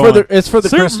tycoon. It's going, for the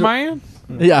Superman.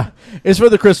 Yeah, it's for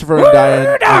the Christopher and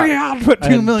Diane I'll put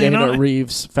 $2 million Dana on it.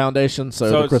 Reeves Foundation. So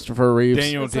So the it's Christopher Reeves.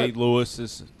 Daniel Day Lewis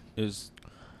is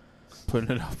putting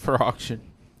it up for auction.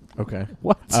 Okay.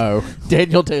 What? Oh,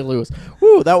 Daniel Day Lewis.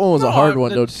 Woo, that one was a No, hard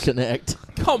one to that's- connect.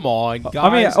 Come on, guys. I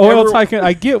mean, oil Every- tycoon.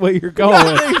 I get what you're going,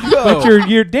 There you go. but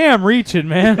you're damn reaching,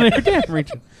 man. You're damn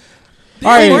reaching. Damn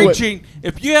All right, reaching.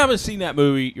 If you haven't seen that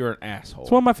movie, you're an asshole.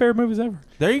 It's one of my favorite movies ever.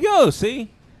 There you go.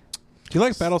 See? Do you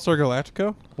like Battlestar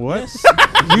Galactica? What?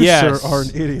 You, Yes. sir, are an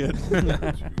idiot.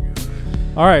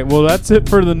 All right, well that's it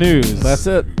for the news. That's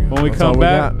it. When we That's come all we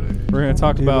back, got. we're gonna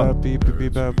talk about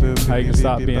how you can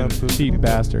stop being cheap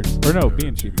bastard. bastards, or no,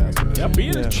 being cheap bastards. Yeah,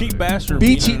 being Yeah. a cheap bastard. Be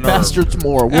being cheap a nerd. bastards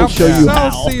more. We'll show you how.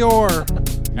 Excelsior,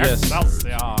 Yes.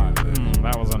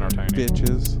 That was entertaining.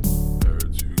 bitches.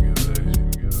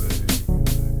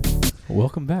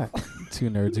 Welcome back to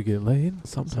Nerds Who Get Laid.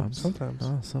 Sometimes. Sometimes.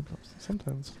 Sometimes.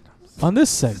 Sometimes. On this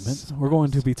segment, we're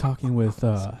going to be talking with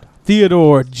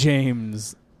Theodore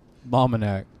James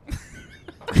Almanac.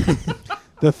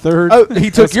 The third. Oh, he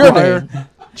took your Esquire name.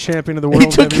 champion of the world. He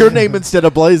took maybe. your name instead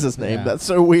of Blaze's name. Yeah. That's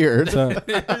so weird. So,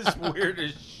 It is weird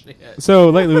as shit. so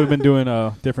lately we've been doing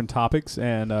different topics,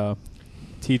 and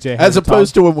TJ As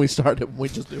opposed to when we started, we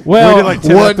just do. Well, we did like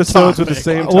 10 one episodes with the topic.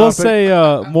 same topic. we'll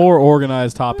say more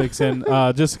organized topics, and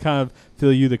just to kind of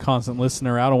fill you, the constant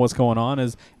listener, out on what's going on.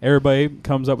 Is everybody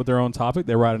comes up with their own topic,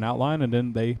 they write an outline, and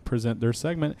then they present their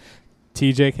segment.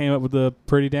 TJ came up with a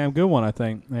pretty damn good one, I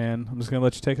think, and I'm just going to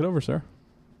let you take it over, sir.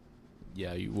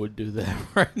 Yeah, you would do that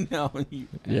right now. You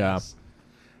Yeah. ass.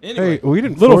 Anyway, Hey, we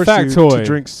didn't Little force you factoid. to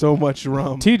drink so much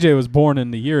rum. TJ was born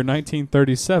in the year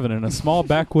 1937 in a small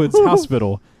backwoods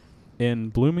hospital in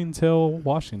Bloomington,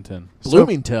 Washington.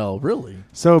 Bloomington, really?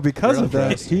 So because Real of that,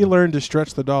 interesting. he learned to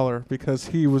stretch the dollar because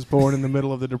he was born in the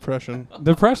middle of the Depression.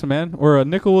 Depression, man, where a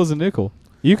nickel is a nickel.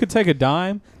 You could take a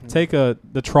dime, take the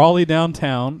trolley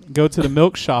downtown, go to the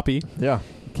milk shoppy, Yeah.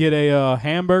 get a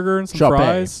hamburger and some Shop A.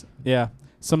 fries, yeah,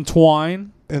 some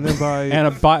twine, And then by and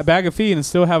a bag of feed, and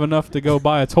still have enough to go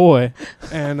buy a toy.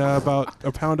 and about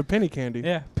a pound of penny candy.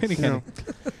 Yeah, penny You know. candy.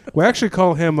 We actually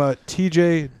call him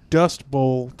TJ Dust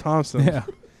Bowl Thompson. Yeah.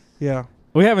 Yeah.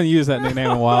 We haven't used that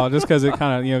nickname in a while, just because it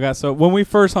kind of got so. When we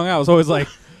first hung out, it was always like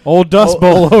old Dust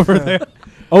Bowl over there,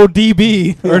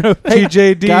 ODB or no,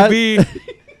 TJDB.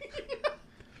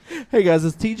 Hey guys,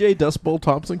 is TJ Dust Bowl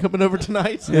Thompson coming over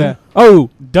tonight? yeah. Oh,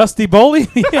 Dusty Bowley.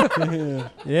 Yeah.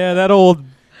 Yeah, that old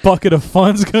bucket of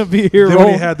fun's gonna be here. Then when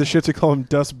he Roll. had the shits, we call him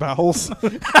Dust Bowels.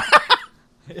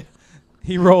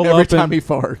 He rolled Every up time he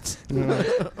farts.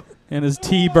 in his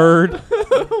T-bird,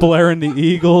 blaring the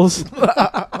Eagles.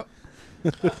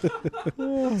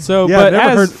 So, Yeah, but I've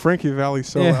never as heard Frankie Valli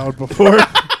so Yeah. loud before.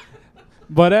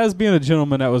 but as being a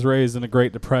gentleman that was raised in the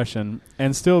Great Depression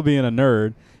and still being a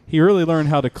nerd, he really learned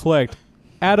how to collect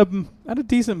at a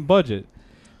decent budget.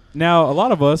 Now, a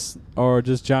lot of us are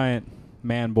just giant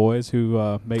man boys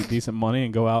who make decent money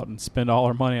and go out and spend all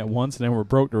our money at once, and then we're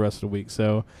broke the rest of the week.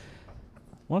 So,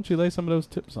 why don't you lay some of those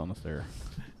tips on us there?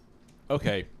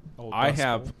 okay. Old I Dust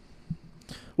have. Bowl.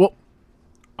 Well,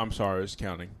 I'm sorry, I was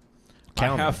counting.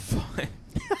 Counting. I have.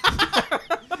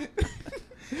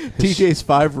 TJ's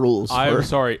 5 rules. I'm for-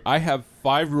 sorry. I have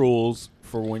 5 rules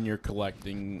for when you're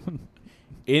collecting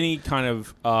any kind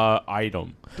of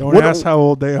item. Don't What ask how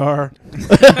old they are.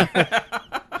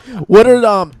 What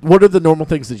are the normal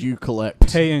things that you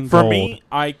collect? Pay in For gold. me,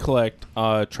 I collect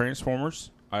Transformers.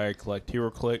 I collect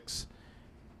HeroClix.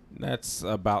 That's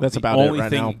about That's the about it only right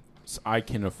thing now. I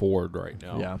can afford right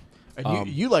now. Yeah. And Um,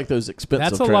 you like those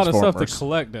expensive That's a lot of stuff to Transformers.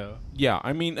 collect, though. Yeah,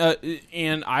 I mean,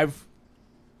 and I've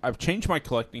changed my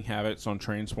collecting habits on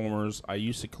Transformers. I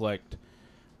used to collect,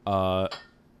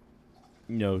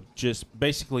 just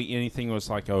basically anything was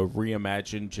like a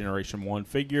reimagined Generation 1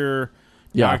 figure.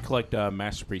 Yeah. Now I collect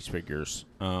Masterpiece figures.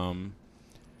 There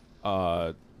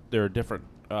are different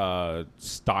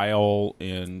style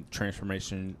and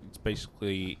transformation. It's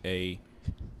basically a...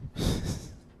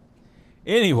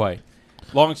 Anyway,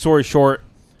 long story short,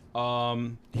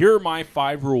 here are my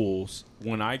 5 rules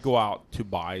when I go out to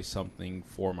buy something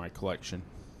for my collection.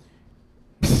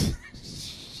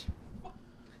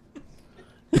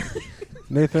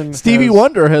 Nathan Stevie has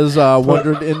Wonder has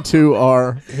wandered into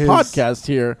our His podcast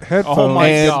here. headphones Oh my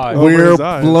And God. over we're his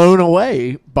eyes. blown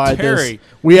away by Terry, this.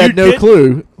 We had you no did-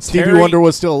 clue Stevie Terry- Wonder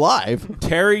was still alive.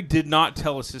 Terry did not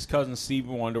tell us his cousin Stevie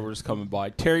Wonder was coming by.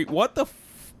 Terry, what the...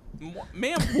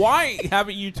 man, why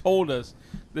haven't you told us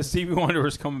that Stevie Wonder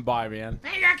was coming by, man?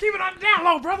 Hey, you gotta keep it on the down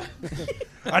low, brother.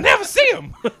 I never see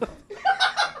him.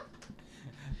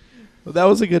 That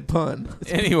was a good pun.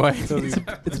 Anyway.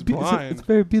 It's blind. It's a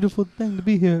very beautiful thing to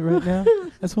be here right now. I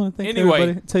just want to thank Anyway.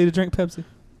 everybody. Tell you to drink Pepsi.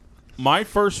 My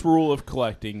first rule of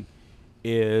collecting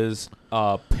is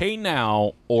pay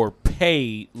now or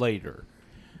pay later.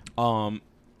 All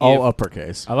If-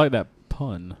 uppercase. I like that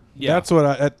pun. yeah, That's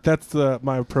what that's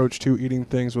my approach to eating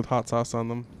things with hot sauce on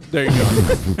them. there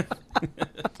you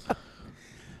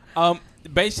go.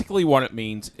 Basically, what it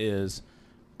means is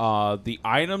the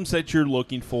items that you're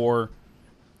looking for.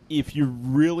 If you're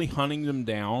really hunting them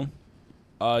down,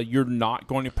 you're not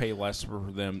going to pay less for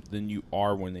them than you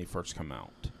are when they first come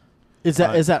out. Is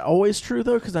that always true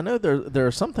though? Because I know there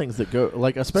are some things that go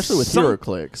like especially with Some-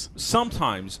 HeroClix.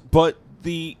 Sometimes, but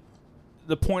the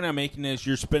point I'm making is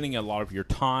you're spending a lot of your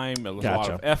time, a lot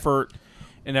Gotcha. of effort,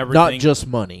 and everything. Not just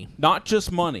money. Not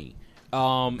just money.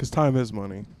 Because time is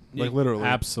money. Like Yeah, literally.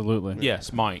 Absolutely. Yes,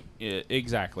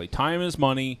 exactly. Time is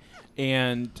money,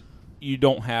 and you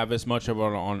don't have as much of it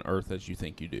on Earth as you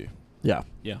think you do. Yeah.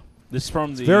 Yeah. This is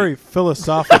from the Very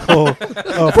philosophical point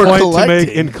to collecting. make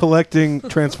in collecting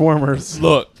Transformers.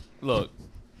 look.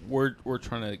 We're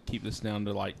trying to keep this down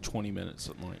to like 20 minutes,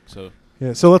 something like so.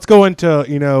 Yeah, so let's go into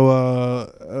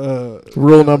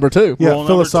Rule number 2. yeah, Rule number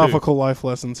philosophical life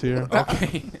lessons here.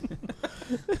 Okay.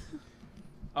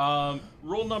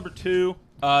 Rule number 2: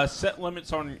 set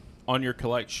limits on your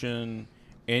collection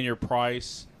and your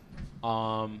price.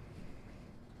 The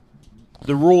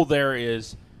rule there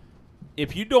is,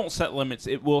 if you don't set limits,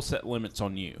 it will set limits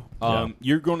on you.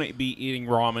 You're going to be eating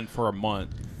ramen for a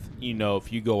month. You know,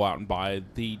 if you go out and buy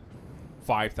the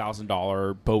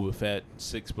 $5,000 Boba Fett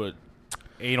 6-foot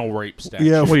anal rape statue.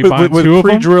 Yeah, What, are you buying with two of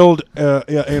them? pre-drilled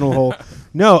anal hole.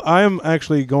 No, I'm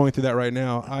actually going through that right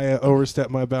now. I overstepped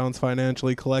my bounds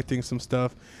financially collecting some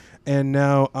stuff, and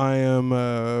now I am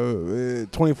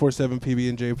 24/7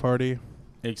 PB&J party.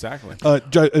 Exactly.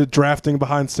 Drafting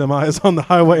behind semis on the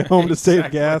highway home to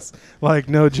save gas. Like,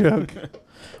 no joke.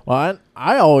 Well,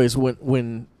 I always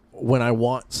when I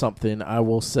want something, I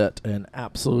will set an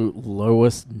absolute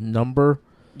lowest number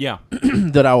Yeah.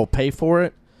 that I will pay for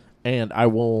it, and I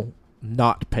will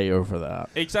not pay over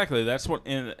that. Exactly. That's what,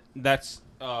 and that's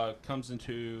comes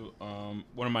into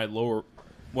one of my other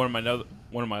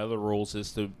rules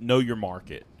is to know your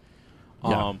market.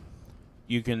 Yeah.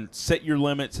 You can set your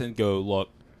limits and go, look,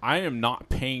 I am not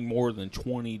paying more than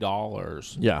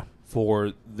 $20 Yeah.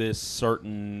 for this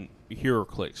certain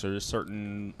HeroClix or this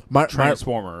certain My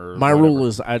Transformer. Or my whatever. rule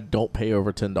is I don't pay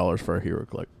over $10 for a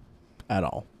HeroClick at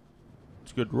all.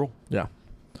 It's a good rule. Yeah.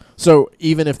 So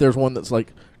even if there's one that's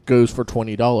like goes for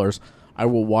 $20, I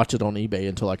will watch it on eBay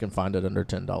until I can find it under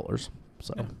 $10.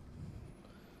 So Yeah.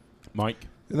 Mike?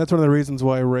 And that's one of the reasons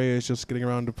why Ray is just getting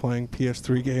around to playing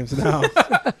PS3 games now. no,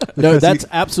 Because that's he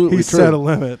absolutely true. set a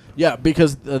limit. Yeah,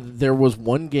 because there was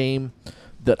one game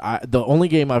that the only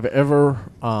game I've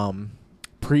ever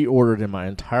pre-ordered in my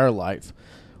entire life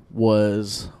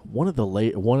was one of the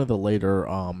later. It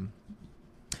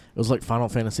was like Final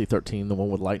Fantasy 13, the one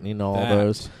with lightning and all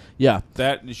those. Yeah,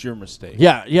 That is your mistake.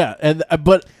 yeah, and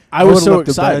but I was so left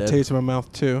a excited. bad taste in my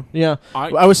mouth too. Yeah,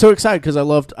 I was so excited because I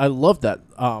loved that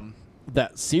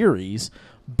that series,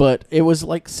 but it was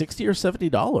like $60 or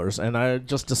 $70, and I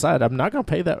just decided I'm not going to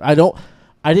pay that.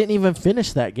 I didn't even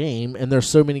finish that game, and there's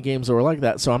so many games that were like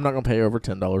that, so I'm not going to pay over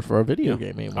 $10 for a video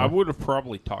game anymore. I would have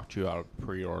probably talked you out of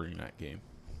pre-ordering that game.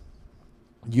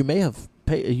 You may have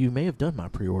done my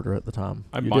pre-order at the time.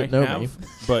 I You might didn't know have, me.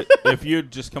 but if you'd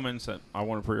just come in and said, I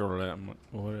want to pre-order that, I'm like,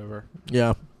 well, whatever.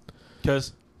 Yeah,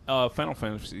 Because Final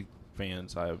Fantasy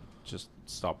fans, I've just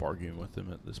stopped arguing with them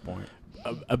at this point.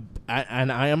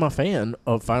 and I am a fan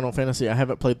of Final Fantasy. I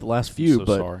haven't played the last few, So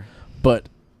but sorry. but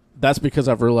that's because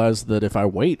I've realized that if I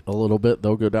wait a little bit,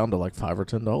 they'll go down to like $5 or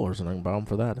 $10, and I can buy them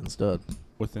for that instead.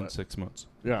 Within 6 months.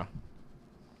 Yeah.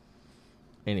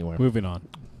 Anyway, Moving on.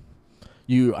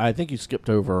 I think you skipped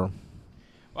over.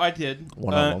 I did.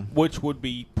 One of them. Which would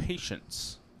be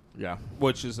patience, Yeah,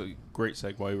 which is a great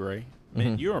segue, Ray.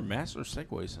 Man, Mhm. you're a master of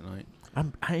segues tonight.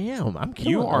 I am. I'm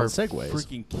killing You it are on segues.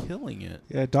 freaking killing it.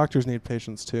 Yeah, doctors need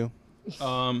patience too.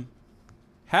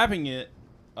 Having it,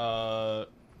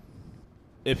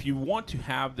 if you want to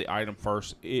have the item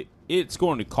first, it's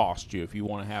going to cost you if you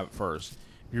want to have it first.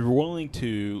 If you're willing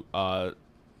to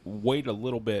wait a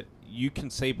little bit, you can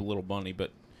save a little money,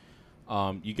 but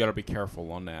you got to be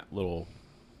careful on that little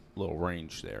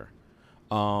range there.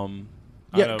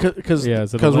 Yeah, because Yeah,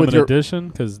 is it a with limited your edition?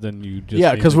 Because then you just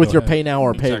yeah, need because to with go your ahead. pay now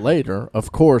or pay Exactly. later,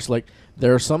 of course, like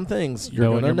there are some things you're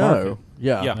Knowing gonna your know. market.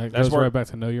 Yeah, Yeah. That that's goes where- right back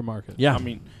to know your market. yeah. I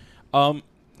mean,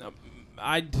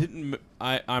 I didn't.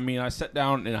 I mean, I sat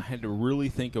down and I had to really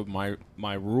think of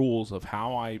my rules of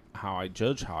how I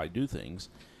judge how I do things,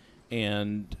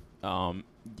 and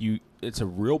it's a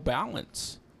real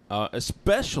balance,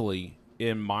 especially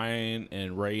in mine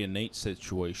and Ray and Nate's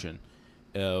situation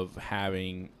of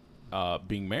having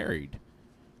being married.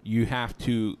 You have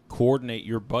to coordinate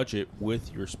your budget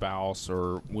with your spouse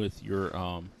or with your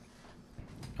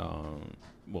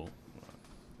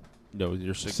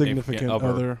your Significant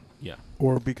other, Yeah.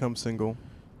 or become single.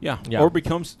 Yeah. Yeah. Or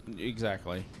becomes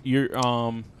exactly. You're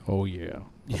Oh yeah.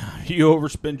 yeah, you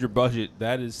overspend your budget.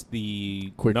 That is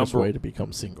the Quickest number way to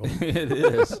become single it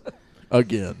is.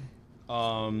 again.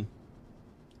 And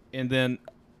then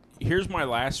here's my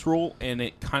last rule, and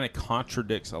it kind of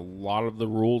contradicts a lot of the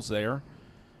rules there.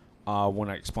 When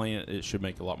I explain it, it should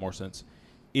make a lot more sense.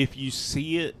 If you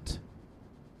see it,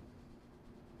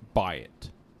 buy it.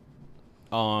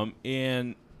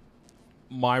 And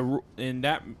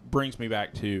that brings me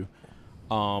back to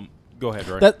Go ahead,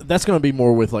 Ray. That's going to be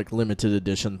more with like limited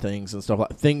edition things and stuff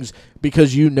like things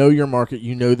because you know your market,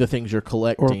 you know the things you're Or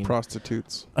collecting.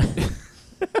 prostitutes.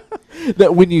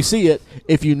 That when you see it,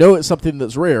 if you know it's something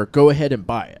that's rare, go ahead and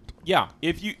buy it. Yeah,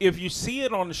 if you see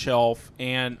it on the shelf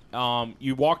and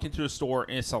you walk into a store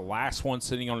and it's the last one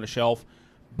sitting on the shelf,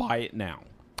 buy it now.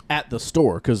 At the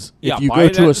store, because Yeah, if you buy go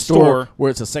it to at a the store store. where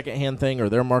it's a secondhand thing or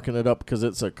they're marking it up because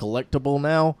it's a collectible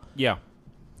now, Yeah.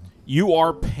 You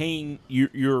are paying,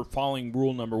 you're following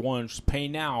rule number 1, just pay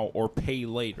now or pay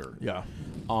later. yeah,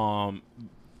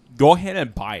 Go ahead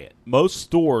and buy it. Most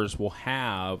stores will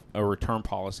have a return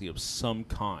policy of some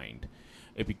kind.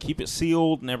 If you keep it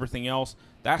sealed and everything else,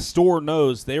 that store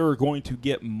knows they are going to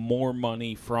get more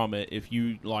money from it if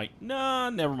you nah,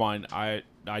 never mind, I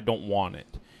don't want it.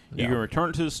 You Yeah. can return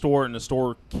it to the store and the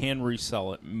store can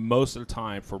resell it most of the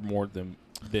time for more than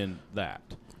that.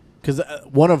 because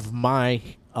one of my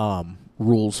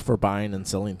rules for buying and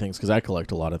selling things, because I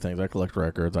collect a lot of things. I collect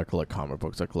records, I collect comic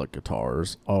books, I collect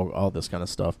guitars, all this kind of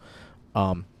stuff.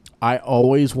 I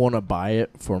always want to buy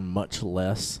it for much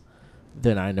less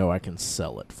than I know I can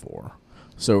sell it for.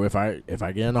 So if I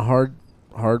get in a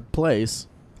hard place,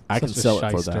 I Such can a sell it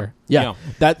for that. shyster. Yeah,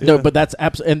 Yeah. No, but that's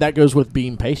and that goes with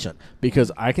being patient,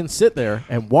 because I can sit there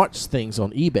and watch things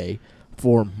on eBay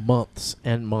for months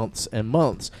and months and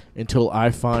months until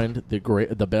I find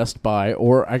the best buy,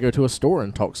 or I go to a store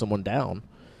and talk someone down.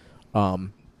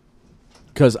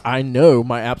 Because I know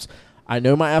my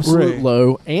absolute Ray.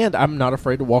 low, and I'm not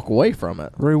afraid to walk away from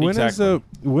it. Ray, when Exactly.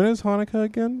 is Hanukkah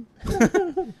again?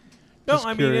 No, Just I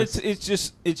mean curious. it's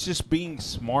just being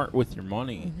smart with your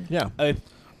money. Yeah, If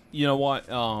you know what,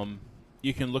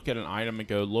 you can look at an item and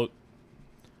go, look,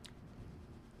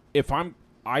 if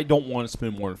I don't want to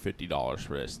spend more than $50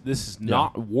 for this. This is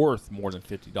not worth more than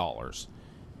 $50,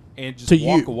 and just To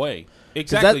walk you. away.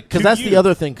 Exactly, because to that's you. the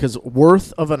other thing. Because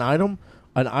worth of an item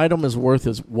is worth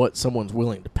is what someone's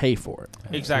willing to pay for it.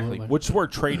 Exactly, Absolutely. which is where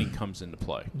trading comes into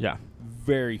play. Yeah,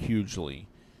 Very hugely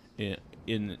in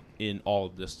all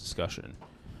of this discussion.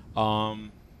 I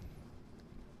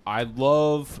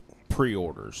love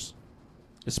pre-orders,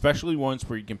 especially ones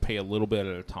where you can pay a little bit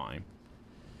at a time.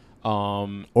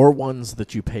 or ones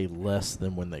that you pay less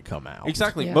than when they come out.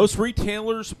 Exactly. Yeah. Most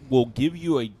retailers will give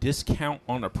you a discount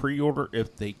on a pre-order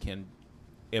if they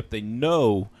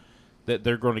know that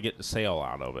they're going to get the sale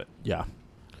out of it. Yeah,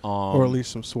 Or at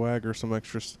least some swag or some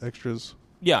extras.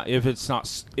 Yeah,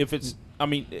 I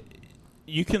mean,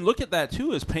 you can look at that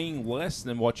too as paying less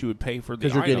than what you would pay for the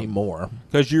because item. you're getting more.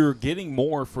 Because you're getting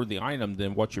more for the item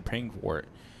than what you're paying for it.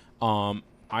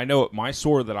 I know at my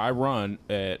store that I run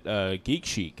at Geek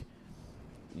Chic,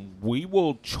 we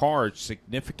will charge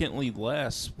significantly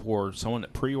less for someone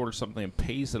that pre-orders something and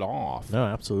pays it off No,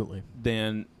 absolutely.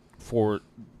 than for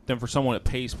someone that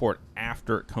pays for it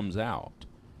after it comes out.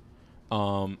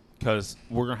 Because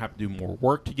we're going to have to do more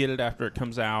work to get it after it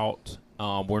comes out.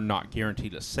 We're not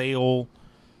guaranteed a sale.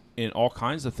 And all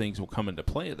kinds of things will come into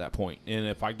play at that point. And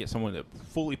if I get someone that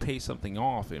fully pays something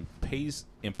off and pays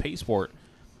for it,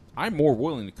 I'm more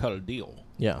willing to cut a deal.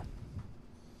 Yeah.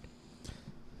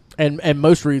 And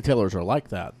most retailers are like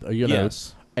that. You know,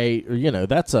 Yes.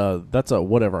 that's a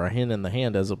whatever, a hand in the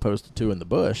hand as opposed to two in the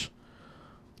bush.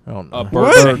 I don't know. A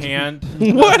bird in the hand.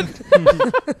 What?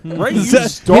 Right, you Is that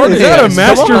started a it.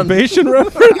 masturbation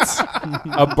reference?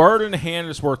 A bird in the hand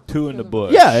is worth two in the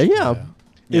bush. Yeah.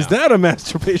 Is that a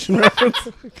masturbation reference?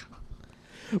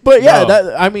 But yeah,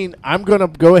 No. I mean, I'm gonna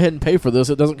go ahead and pay for this.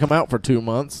 It doesn't come out for 2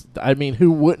 months. I mean,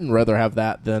 who wouldn't rather have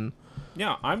that than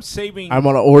Yeah, I'm saving. I'm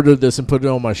gonna order this and put it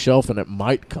on my shelf and it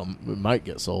might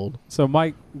get sold. So,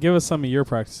 Mike, give us some of your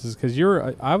practices, because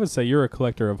I would say you're a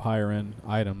collector of higher end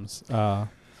items,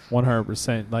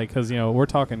 100%. Like, because we're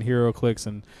talking HeroClix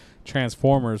and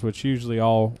Transformers, which usually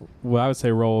I would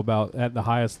say roll about at the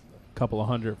highest couple of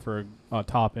hundred for a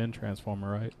top end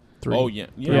Transformer, right? Oh yeah,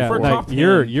 Yeah, For like top 10,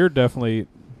 you're definitely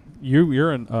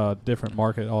you're in a different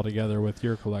market altogether with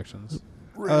your collections.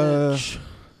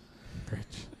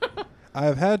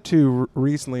 I've had to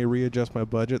recently readjust my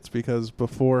budgets because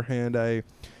beforehand I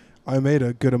made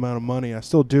a good amount of money. I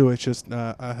still do. It's just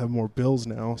I have more bills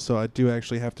now, so I do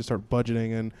actually have to start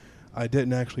budgeting. And I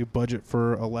didn't actually budget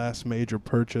for a last major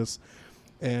purchase.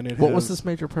 And What was this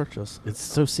major purchase? It's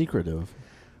so secretive.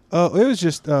 It was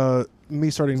just me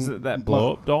starting. Is it that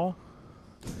blow up doll?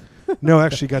 No, I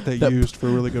actually got that That- used for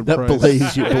a really good That price.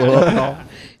 blaze you blow up.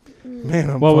 Man,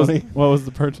 I'm What funny. was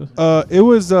the purchase? It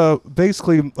was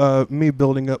basically me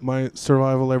building up my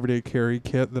survival everyday carry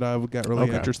kit that I got really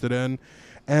Okay. interested in,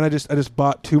 and I just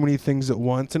bought too many things at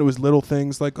once, and it was little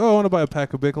things like, oh, I want to buy a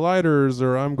pack of big lighters,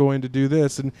 or I'm going to do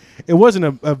this, and it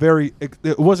wasn't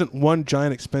it wasn't one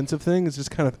giant expensive thing. It's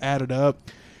just kind of added up,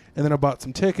 and then I bought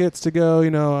some tickets to go.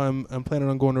 I'm planning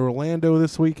on going to Orlando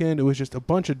this weekend. It was just a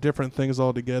bunch of different things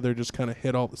all together, just kind of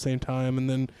hit all at the same time, and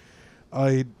then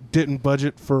I didn't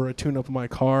budget for a tune-up of my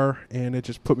car, and it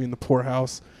just put me in the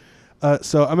poorhouse.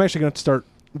 So I'm actually going to start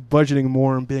budgeting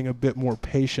more and being a bit more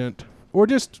patient, or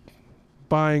just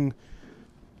buying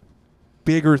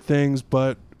bigger things,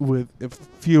 but with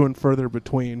few and further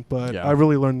between. But Yeah. I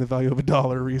really learned the value of a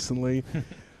dollar recently.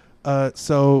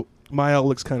 So my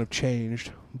outlook's kind of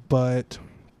changed. But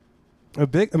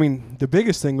the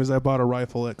biggest thing was I bought a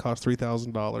rifle that cost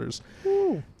 $3,000.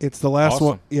 It's the last Awesome.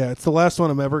 one. Yeah, it's the last one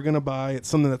I'm ever going to buy. It's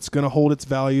something that's going to hold its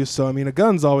value. So, I mean, a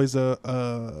gun's always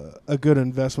a good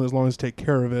investment as long as you take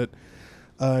care of it.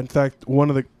 In fact, one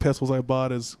of the pistols I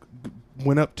bought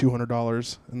went up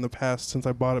 $200 in the past since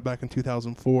I bought it back in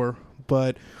 2004.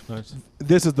 But Nice.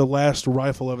 this is the last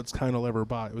rifle of its kind I'll ever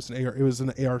buy. It was an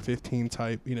AR-15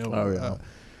 type, Oh, yeah.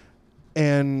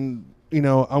 and I'm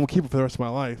gonna keep it for the rest of my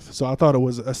life. So I thought it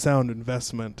was a sound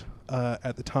investment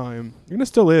at the time, and it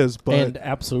still is. But And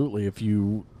absolutely, if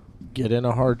you get in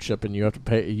a hardship and you have to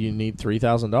pay, you need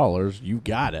 $3,000. You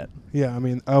got it. yeah, I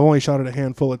mean, I've only shot it a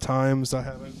handful of times. I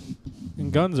haven't.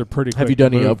 And guns are pretty. Have you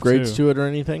done any upgrades to it or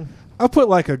anything? I put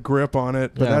like a grip on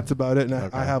it, but Yeah. that's about it. And Okay.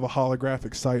 I have a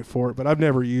holographic sight for it, but I've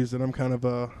never used it. I'm kind of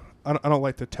I don't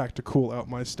like to tactical out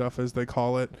my stuff, as they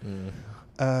call it.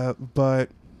 But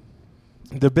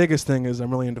the biggest thing is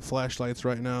I'm really into flashlights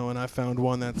right now, and I found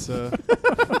one that's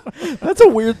That's a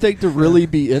weird thing to really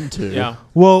be into. Yeah.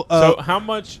 well. So how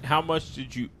much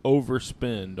did you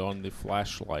overspend on the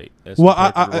flashlight? As Well,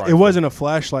 compared to the it rifle? wasn't a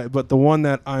flashlight, but the one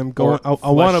that I'm going,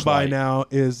 I want to buy fleshlight. now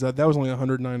is that was only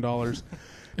 $109.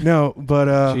 No,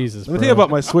 but Jesus, let me think bro. about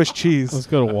my Swiss cheese. Let's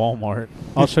go to Walmart.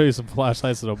 I'll show you some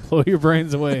flashlights that'll blow your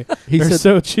brains away. He They're said-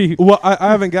 so cheap. Well, I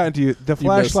haven't gotten to you. The missed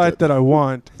flashlight it. that I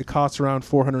want, it costs around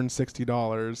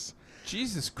 $460.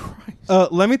 Jesus Christ.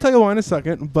 Let me tell you why in a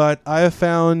second, but I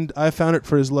found it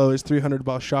for as low as $300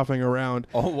 while shopping around,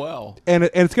 Oh well. and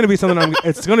it's going to be something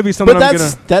it's going to be something But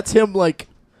I'm that's him like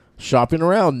shopping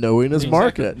around, knowing his Exactly.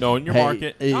 market, Knowing your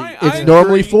market. It's I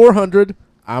normally agree. $400.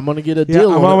 I'm gonna get a Yeah, deal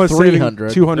I'm on it almost saving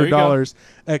 $300. $200.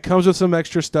 It comes with some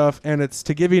extra stuff, and it's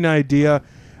to give you an idea.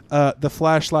 The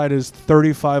flashlight is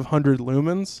 3,500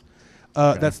 lumens.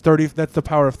 That's the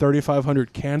power of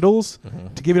 3,500 candles.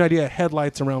 To give you an idea, a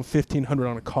headlight's around 1,500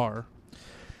 on a car.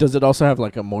 Does it also have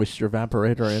like a moisture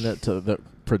evaporator in it that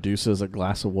produces a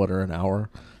glass of water an hour?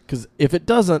 Because if it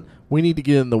doesn't, we need to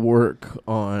get in the work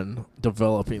on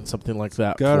developing something like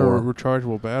that. Got a for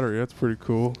rechargeable battery. That's pretty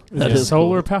cool. That Is it is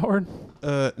solar cool. powered?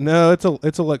 No,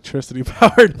 it's electricity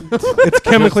powered. It's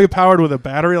chemically powered with a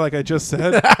battery, like I just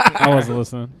said. I wasn't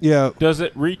listening. Yeah. Does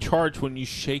it recharge when you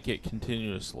shake it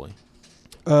continuously?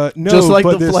 No, Just like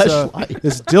but the this, flashlight.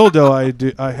 this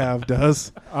dildo I have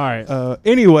does. All right.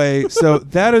 Anyway, so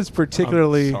that is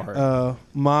particularly sorry.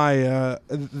 my.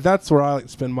 That's where I like to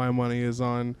spend my money, is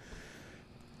on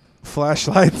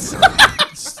flashlights.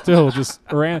 Still, just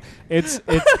ran. It's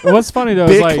what's funny though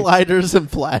is big like lighters and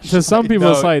flashlights. to some people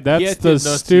it's No, like you have that's to the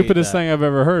enunciate stupidest that. thing I've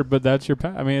ever heard, but that's your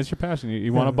it's your passion.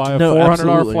 You want to buy a No, $400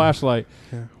 absolutely. flashlight,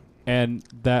 Yeah. and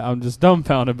that I'm just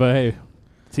dumbfounded. But hey,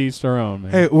 to each their own,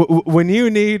 man. Hey, when you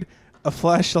need a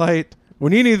flashlight,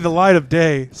 when you need the light of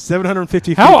day,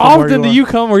 750 feet How from where often do are. you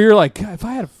come where you're like, God, if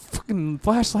I had a fucking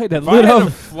flashlight that If I lit had up a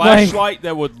like, flashlight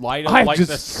that would light up I like just-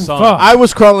 the sun. fuck. I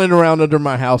was crawling around under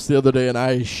my house the other day, and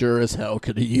I sure as hell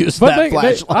could have used But that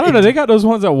flashlight. I don't know. They got those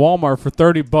ones at Walmart for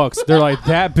 $30. They're like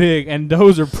that big, and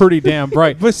those are pretty damn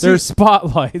bright. But see- They're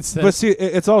spotlights. But see,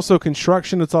 it's also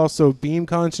construction. It's also beam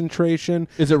concentration.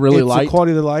 Is it really it's light? the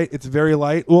quality of the light. It's very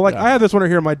light. Well, like Yeah. I have this one right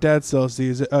here. My dad sells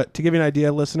these. To give you an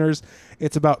idea, listeners,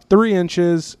 it's about 3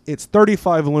 inches. It's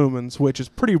 35 lumens, which is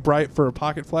pretty bright for a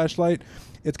pocket flashlight.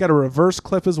 It's got a reverse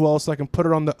clip as well, so I can put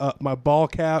it on the my ball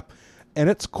cap, and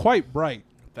it's quite bright.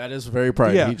 That is very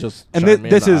bright. Yeah. He just And charmed me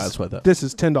this in the is eyes with it. this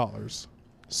is $10.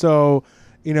 So,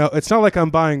 it's not like I'm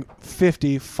buying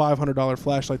 $500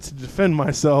 flashlights to defend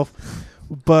myself,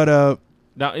 but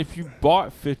Now, if you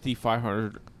bought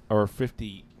 $5,500 or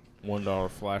 $51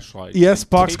 flashlight, yes, and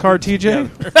boxcar taped them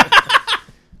TJ. together-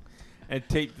 and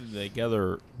taped them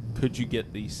together, could you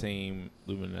get the same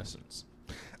luminescence?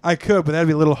 I could, but that'd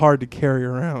be a little hard to carry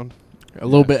around. A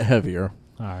little bit heavier.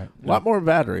 all right. A lot more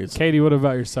batteries. Katie, what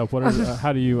about yourself? What are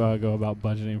how do you go about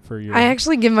budgeting for your? I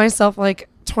actually give myself like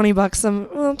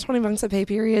 $20 a pay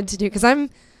period to do, because I'm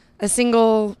a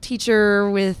single teacher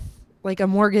with like a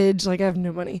mortgage. Like I have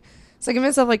no money, so I give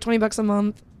myself like $20 a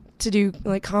month to do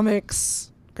like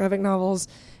comics, graphic novels,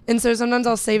 and so sometimes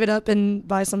I'll save it up and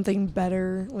buy something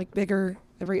better, like bigger,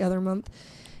 every other month.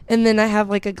 And then I have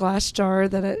like a glass jar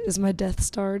that is my Death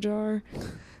Star jar,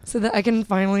 so that I can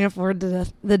finally afford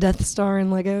the Death Star in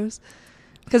Legos.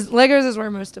 Because Legos is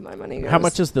where most of my money goes. How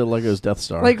much is the Legos Death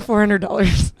Star? Like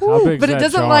 $400. How big? But is it that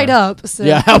doesn't jar? light up. So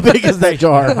yeah, how big is that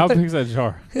jar? How big is that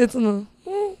jar? It's in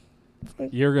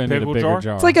You're gonna need a Pickle bigger jar?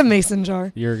 jar. it's like a mason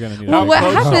jar. You're gonna need. Well, a what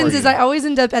bigger jar. happens is I always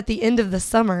end up at the end of the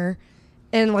summer,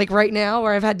 and like right now,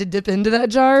 where I've had to dip into that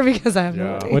jar because I have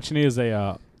no money. What you need is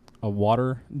a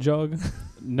water jug.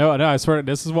 No, I swear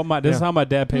this is how my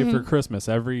dad paid for Christmas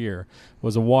every year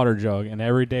was a water jug, and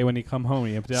every day when he come home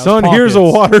he emptied out Son, his here's a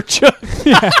pockets. water jug.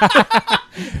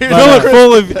 Fill it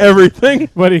full of everything.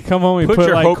 But he'd come home, he Put put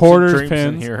your like hopes and quarters, dreams in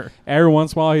pins. here. Every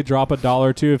once in a while he'd drop $1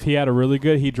 or $2. If he had a really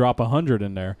good, he'd drop 100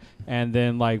 in there. And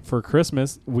then like for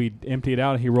Christmas, we'd empty it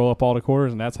out and he'd roll up all the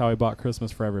quarters, and that's how he bought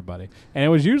Christmas for everybody. And it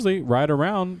was usually right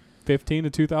around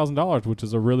 $1,500 to $2,000, which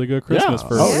is a really good Christmas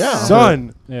for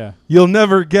Son, yeah. you'll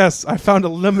never guess. I found a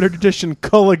limited edition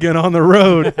Culligan on the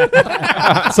road.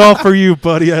 It's all for you,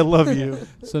 buddy. I love you.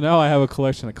 So now I have a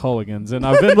collection of Culligans, and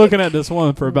I've been looking at this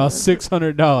one for about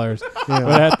 $600. But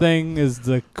that thing is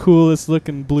the coolest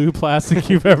looking blue plastic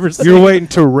you've ever seen. You're waiting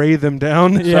to ray them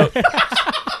down. Yeah.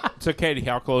 So, Katie,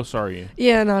 how close are you?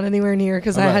 Yeah, not anywhere near,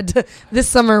 because I had to. This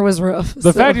summer was rough.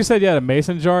 The fact you said you had a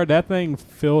mason jar, that thing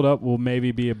filled up will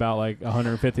maybe be about like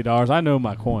 $150. I know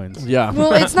my coins. Yeah.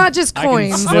 Well, it's not just I can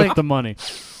coins. sniff Like the money.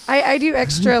 I do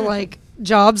extra like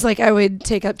jobs. Like I would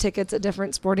take up tickets at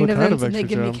different sporting What kind events, of and they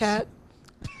extra give me jobs? cat.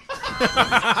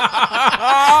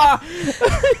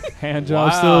 Hand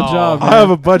job, still a job. I Man. have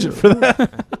a budget for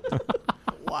that.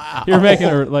 You're making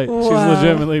her like she's Wow.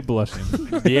 legitimately blushing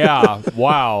Yeah,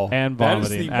 wow. and That is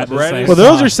vomiting the at the reddest- same Well,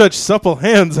 those time. are such supple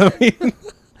hands. I mean,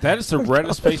 That is the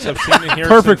reddest face I've seen in here.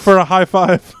 perfect since- for a high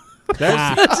five.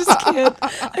 That's, I just can't.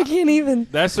 I can't even.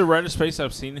 that's the reddest face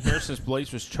I've seen in here since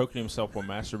Blaze was choking himself while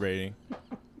masturbating.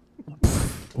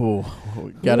 Oh,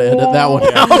 gotta edit that one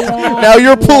out. Now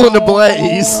you're pulling the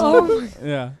Blaze. Oh,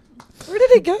 Yeah. where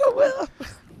did it go? Well,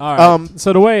 All right.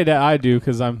 So the way that I do,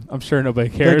 because I'm sure nobody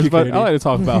cares, you, but Katie. I like to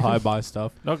talk about how I buy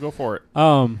stuff. No, go for it.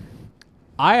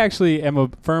 I actually am a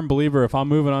firm believer. If I'm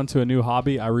moving on to a new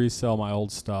hobby, I resell my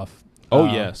old stuff. Oh,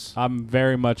 yes. I'm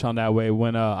very much on that way.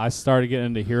 When I started getting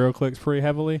into HeroClix pretty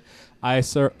heavily, I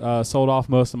sold off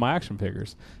most of my action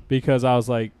figures because I was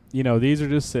like, these are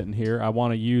just sitting here. I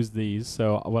want to use these.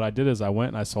 So what I did is I went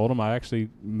and I sold them. I actually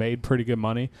made pretty good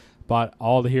money, bought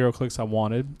all the HeroClix I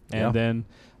wanted, and then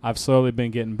I've slowly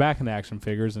been getting back into action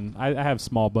figures, and I have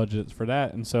small budgets for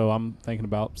that, and so I'm thinking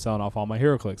about selling off all my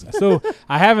HeroClix.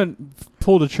 I haven't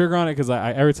pulled the trigger on it because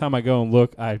I every time I go and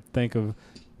look, I think of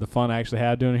the fun I actually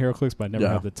had doing HeroClix, but I never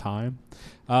have the time.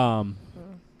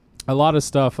 A lot of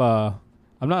stuff. I'm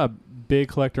not a big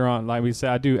collector on, like we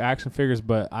said, I do action figures,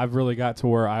 but I've really got to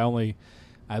where I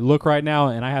look right now,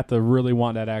 and I have to really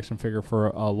want that action figure for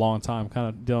a long time, kind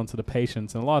of dealing to the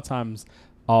patience, and a lot of times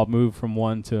I'll move from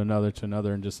one to another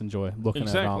and just enjoy looking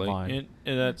at it online.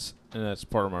 And that's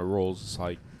part of my rules. It's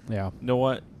like, Yeah. you know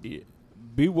what?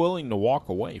 Be willing to walk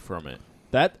away from it.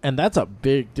 That's a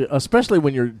big, especially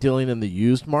when you're dealing in the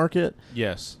used market.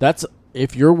 Yes. That's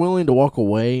if you're willing to walk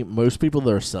away. Most people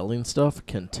that are selling stuff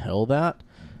can tell that,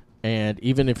 and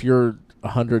even if you're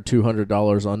 $100,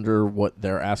 $200 under what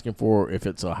they're asking for, if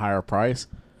it's a higher price,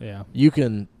 Yeah. you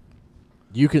can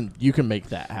make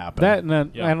that happen. That and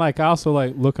then, Yeah. and like I also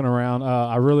like looking around.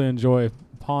 I really enjoy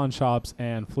pawn shops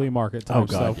and flea market type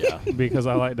God, stuff because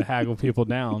I like to haggle people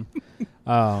down.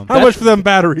 How much for them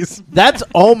batteries? That's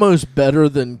almost better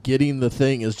than getting the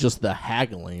thing. Is just the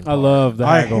haggling. I love the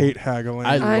I haggle. hate haggling.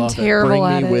 I I'm love terrible it. Bring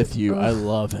at me it. with you. Ugh. I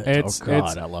love it. It's- oh God,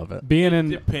 it's- I love it. being It in.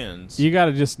 depends. You got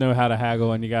to just know how to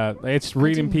haggle, and it's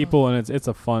reading people, and it's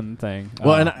a fun thing.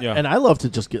 Well, yeah. and I love to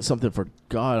just get something for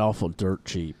god awful dirt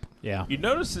cheap. yeah, You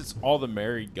notice it's all the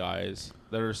married guys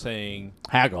that are saying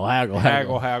Haggle.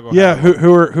 Yeah,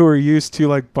 who are used to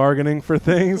like bargaining for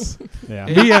things.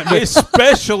 yeah.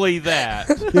 Especially that.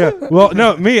 Yeah. Well,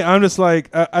 no, me. I'm just like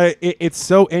it's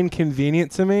so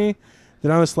inconvenient to me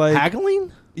that I'm just like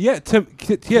Haggling? yeah.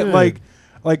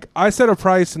 Like I set a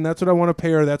price and that's what I want to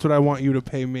pay or that's what I want you to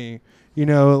pay me.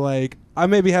 Like I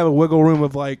maybe have a wiggle room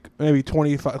of like maybe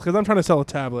 25 because I'm trying to sell a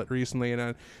tablet recently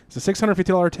and it's a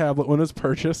 $650 tablet when it was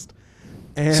purchased.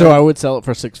 And So I would sell it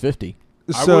for $650.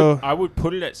 I would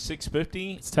put it at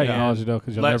 $650. It's technology though,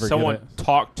 because you'll let never someone get it.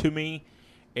 talk to me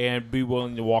and be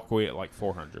willing to walk away at like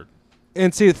 $400.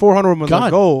 And see, 400 was my God.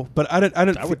 goal, but I didn't.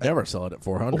 I would never sell it at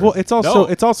 400. Well, it's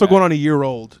also going on a year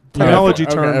old. Technology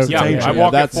terms, Yeah, changing. I walk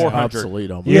at that's 400. obsolete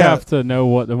almost. You Yeah. have to know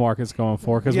what the market's going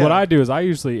for. Because Yeah. what I do is I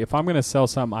usually, if I'm going to sell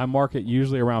something, I mark it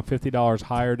usually around $50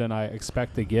 higher than I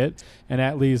expect to get, and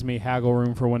that leaves me haggle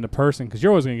room for when the person, because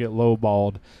you're always going to get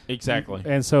lowballed. Exactly.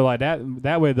 And so like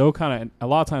that way they'll kind of, a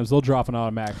lot of times they'll drop an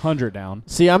automatic 100 down.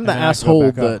 See, I'm the And then I go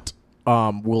asshole back up.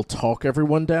 that will talk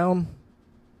everyone down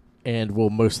and will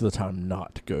most of the time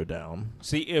not go down.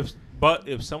 See, if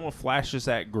someone flashes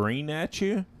that green at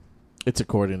you, It's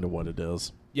according to what it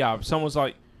is. yeah, if someone's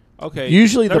like, okay,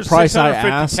 Usually the there's price I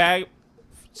 $650 ask-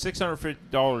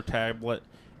 $650 tablet,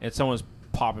 and someone's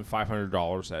popping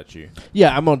 $500 at you.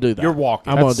 Yeah, I'm gonna do that. You're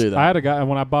walking. I'm gonna do that. I had a guy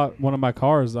when I bought one of my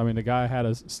cars. I mean, the guy had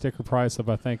a sticker price of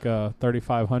I think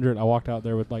 $3,500. I walked out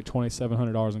there with like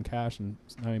 $2,700 in cash,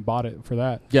 and bought it for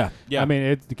that. yeah. Yeah. I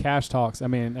mean, the cash talks. I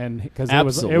mean, and because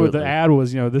Absolutely. the ad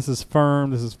was, this is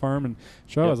firm, and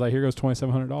show was like, here goes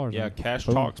 $2,700. Yeah, And cash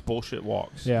boom. talks, bullshit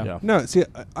walks. Yeah. Yeah. No, see,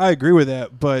 I agree with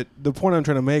that, but the point I'm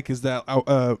trying to make is that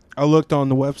I looked on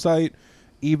the website,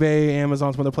 eBay,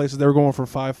 Amazon, some other places. They were going for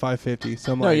 $550.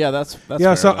 So I'm No, like, yeah, that's yeah.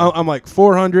 fair So enough. I'm like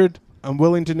 400. I'm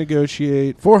willing to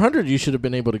negotiate. 400. You should have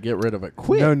been able to get rid of it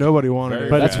quick. No, nobody wanted Very it.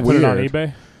 But That's put it on weird.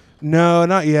 eBay. No,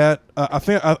 not yet. I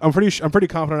think I'm pretty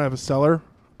confident I have a seller.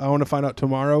 I want to find out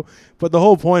tomorrow. But the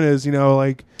whole point is,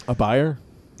 like, A buyer.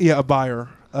 yeah, a buyer.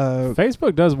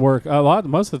 Facebook does work a lot.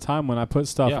 Most of the time when I put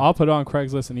stuff, Yeah. I'll put it on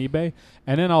Craigslist and eBay,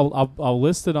 and then I'll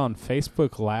list it on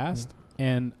Facebook last,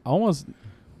 and almost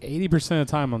 80% of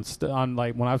the time on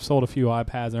like when I've sold a few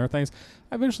iPads and everything,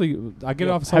 I get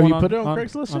it off. Have someone you put it on on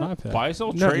Craigslist on yet? iPad? Buy,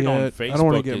 sell, Not trade on yet. Facebook I don't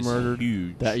wanna get is murdered.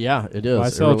 huge. Yeah, it is. Buy,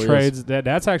 It sell, really is. trades.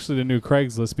 That's actually the new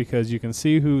Craigslist because you can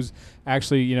see who's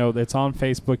actually it's on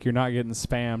Facebook. You're not getting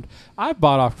spammed. I've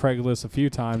bought off Craigslist a few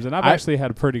times, and I've actually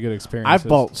had a pretty good experience. I've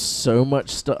bought so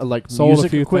much stuff, like Sold a music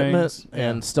few equipment things.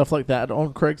 and Yeah. stuff like that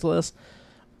on Craigslist,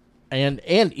 and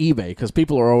eBay, because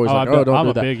people are always like, I'm "Oh, don't I'm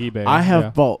do a that." big eBay. I have yeah.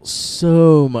 bought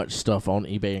so much stuff on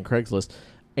eBay and Craigslist,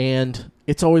 and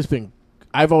it's always been.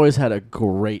 I've always had a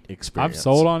great experience. I've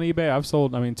sold on eBay. I've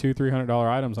sold, $200-$300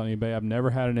 items on eBay. I've never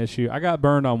had an issue. I got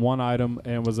burned on one item,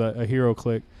 and it was a Hero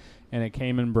Click, and it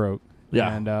came and broke.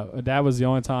 Yeah. And that was the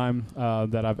only time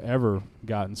that I've ever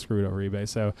gotten screwed over eBay.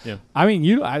 So, Yeah.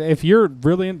 if you're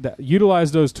really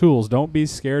utilize those tools. Don't be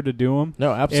scared to do them.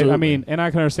 No, absolutely. And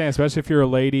I can understand, especially if you're a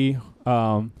lady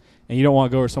and you don't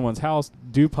want to go to someone's house,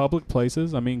 do public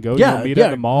places. Go meet at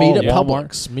the mall. meet at Walmart.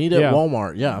 Publix, meet at Yeah.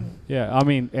 Walmart. Yeah,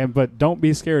 Yeah, but don't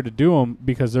be scared to do them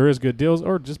because there is good deals,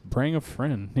 or just bring a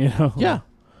friend. yeah.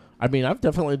 I've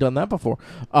definitely done that before.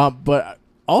 But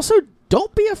also,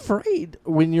 don't be afraid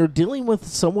when you're dealing with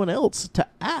someone else to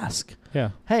ask.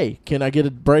 Yeah. Hey, can I get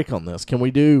a break on this? Can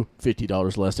we do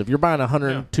 $50 less? If you're buying a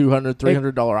 $100, Yeah. $200,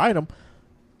 $300 item,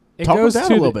 It talk them goes down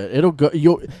to a little bit. It'll go.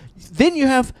 Then you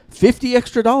have $50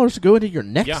 extra to go into your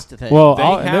next Yeah. thing. Well, They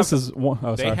and have- this is one.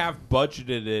 Oh, They sorry. have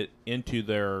budgeted it into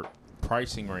their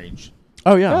pricing range.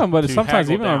 oh yeah, Yeah, but to sometimes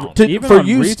haggle even down. on, To- even for on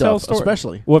you retail stuff, store,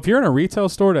 especially. Well, if you're in a retail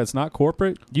store that's not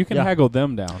corporate, you can Yeah. haggle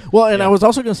them down. Well, and Yeah. I was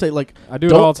also going to say, like, I do it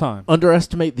don't all the time.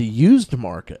 underestimate the used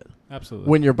market Absolutely.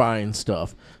 when you're buying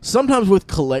stuff. Sometimes with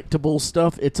collectible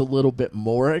stuff, it's a little bit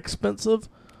more expensive,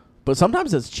 but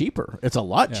sometimes it's cheaper. It's a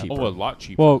lot Yeah. cheaper. Oh, a lot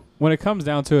cheaper. Well, when it comes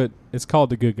down to it, it's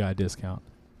called the good guy discount.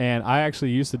 And I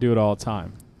actually used to do it all the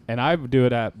time. And I would do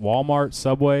it at Walmart,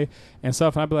 Subway, and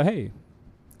stuff. And I'd be like, hey,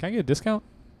 can I get a discount?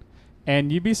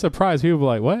 And you'd be surprised. People would be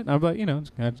like, what? And I'd be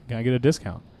like, can I get a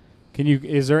discount?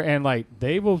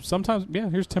 They will sometimes,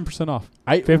 here's 10% off,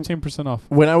 15% off.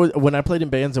 When I played in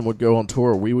bands and would go on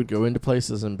tour, we would go into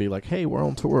places and be like, "Hey, we're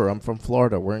on tour. I'm from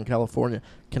Florida. We're in California.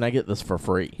 Can I get this for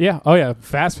free?" Yeah. Oh, yeah.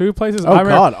 Fast food places. Oh, I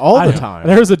remember God, all the time.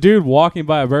 There was a dude walking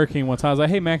by a Burger King one time. I was like,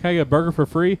 hey, man, can I get a burger for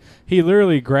free? He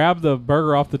literally grabbed the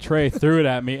burger off the tray, threw it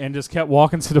at me, and just kept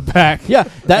walking to the back. Yeah,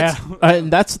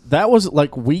 that was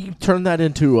like we turned that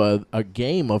into a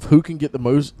game of who can get the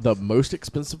most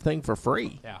expensive thing for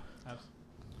free. Yeah.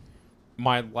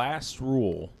 My last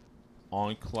rule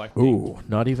on collecting. Ooh,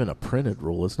 not even a printed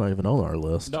rule. It's not even on our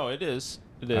list. No, it is.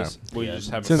 It is. We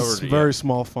just haven't Since covered it very yet.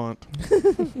 small font.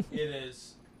 It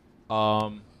is.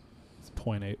 It's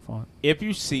 0.8 font. If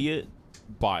you see it,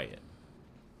 buy it.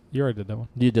 You already did that one.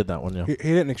 You did that one, yeah. He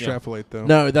didn't extrapolate though.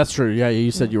 No, that's true. Yeah,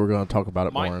 you said you were going to talk about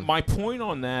it My more. my point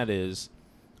on that is,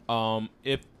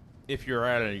 if you're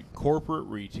at a corporate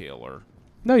retailer,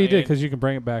 No, you did And- because you can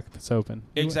bring it back if it's open.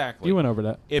 Exactly. You went over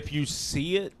that. if you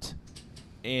see it,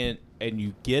 and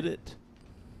you get it,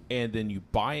 and then you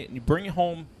buy it and you bring it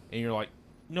home, and you're like,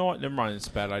 you know what? Never mind. It's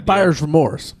a bad idea. Buyer's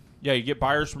remorse. Yeah, you get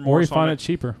buyer's remorse. Or you find on it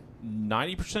cheaper.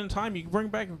 90% of the time, you can bring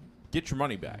it back get your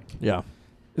money back. Yeah.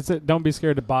 Don't be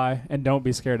scared to buy and don't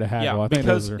be scared to haggle. Yeah, I think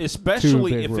because those are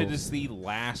especially two big if it rules. is the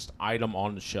last item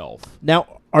on the shelf.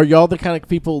 Now, are y'all the kind of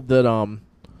people that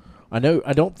I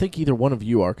don't think either one of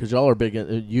you are, because y'all are big.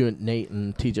 You and Nate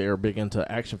and TJ are big into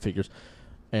action figures,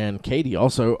 and Katie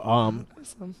also.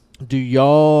 Awesome. Do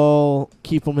y'all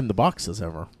keep them in the boxes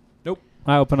ever?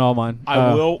 I open all mine.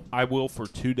 I will for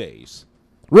 2 days.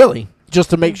 Really? Just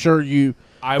to make sure you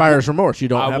buyer's remorse. You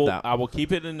don't I have will, that. I will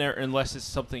keep it in there unless it's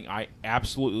something I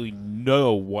absolutely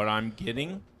know what I'm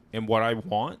getting and what I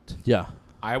want. Yeah.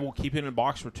 I will keep it in a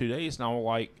box for 2 days, and I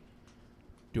will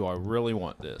do I really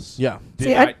want this? Yeah.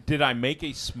 Did I make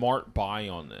a smart buy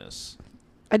on this?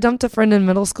 I dumped a friend in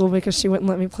middle school because she wouldn't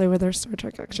let me play with her Star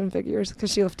Trek action figures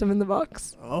because she left them in the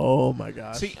box. Oh my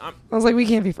gosh. See, I was like, we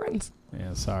can't be friends.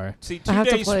 Yeah, sorry. see, I have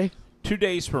to play. 2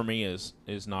 days for me is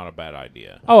not a bad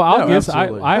idea. Oh, I'll No, guess.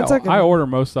 absolutely. That's okay. I order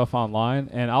most stuff online,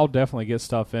 and I'll definitely get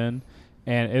stuff in,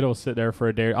 and it'll sit there for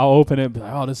a day. I'll open it, and be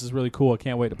like, oh, this is really cool. I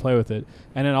can't wait to play with it.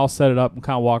 And then I'll set it up and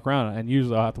kind of walk around, and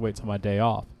usually I'll have to wait till my day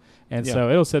off. And so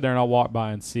it'll sit there, and I'll walk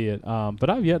by and see it. But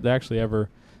I've yet to actually ever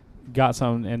got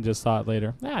some and just thought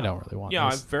later, I don't really want Yeah,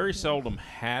 this. I've very seldom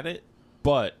had it,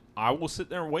 but I will sit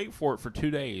there and wait for it for 2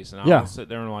 days, and I'll sit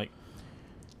there and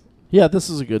Yeah, this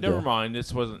is a good never deal. mind.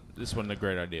 This wasn't a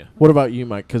great idea. What about you,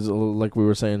 Mike? Because like we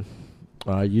were saying,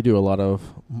 you do not a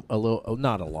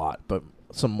lot, but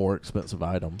some more expensive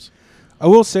items. I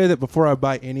will say that before I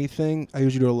buy anything, I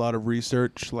usually do a lot of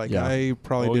research. Like Yeah. I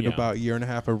probably Oh, did yeah. about a year and a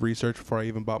half of research before I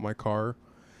even bought my car.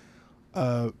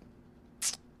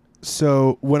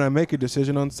 So when I make a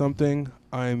decision on something,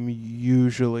 I don't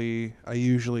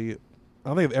think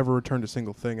I've ever returned a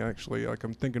single thing. Actually, like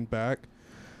I'm thinking back.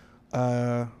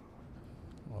 Yeah,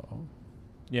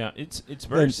 it's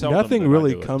very And seldom. nothing that I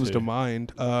really do it, comes too. to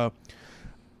mind. I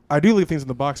do leave things in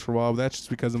the box for a while, but that's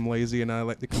just because I'm lazy and I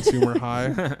like the consumer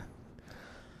high.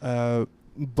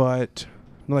 But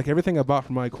like everything I bought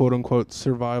from my quote unquote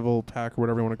survival pack or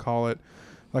whatever you want to call it,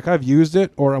 like I've used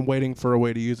it or I'm waiting for a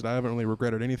way to use it. I haven't really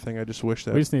regretted anything. I just wish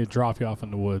that. We just need to drop you off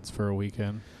in the woods for a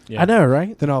weekend. Yeah. I know,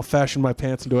 right? Then I'll fashion my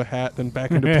pants into a hat, then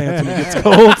back into pants when it gets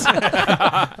cold.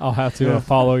 I'll have to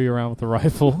follow you around with a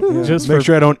rifle. Yeah. Just make for,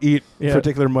 sure I don't eat Yeah.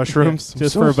 particular mushrooms. I'm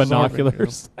just so for starving,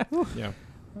 binoculars. Yeah.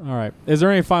 All right. Is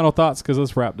there any final thoughts? Because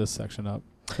let's wrap this section up.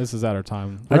 This is at our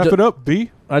time. Wrap it up,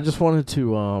 B. I just wanted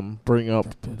to bring up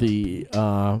the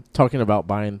talking about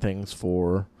buying things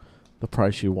for the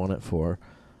price you want it for.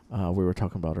 We were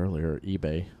talking about earlier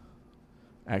eBay.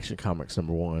 Action Comics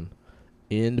 #1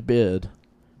 end bid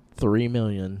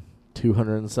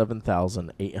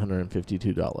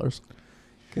 $3,207,852.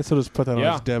 Guess I'll just put that on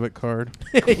Yeah. his debit card.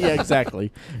 Yeah,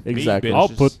 exactly. bitch. I'll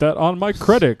put that on my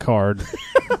credit card.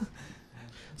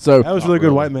 So That was a really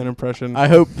good white man impression. I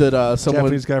hope that someone.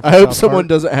 Japanese guy from I hope South someone Park.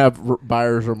 doesn't have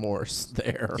buyer's remorse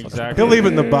there. Exactly. He'll leave it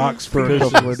in the box for a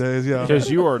couple of days. Yeah. Because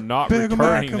you are not Big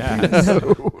returning American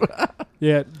that.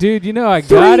 Yeah, dude, you know I $3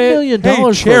 got it. million Hey, for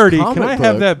a charity, can comic I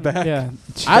have book. that back? Yeah.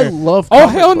 I love. Oh,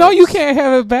 comic hell no, books. you can't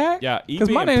have it back. Yeah, Because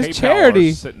eBay my and name's PayPal Charity.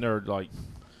 are sitting there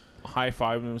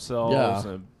high-fiving themselves. Yeah.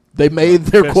 And They made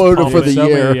their Fist quota pump for it. the So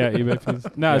year. many, eBay fees.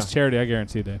 No, it's charity. I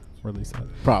guarantee they release that.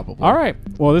 Probably. All right.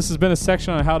 Well, this has been a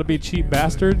section on how to be cheap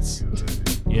bastards.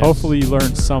 Yes. Hopefully you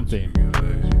learned something.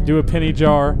 Do a penny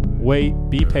jar. Wait.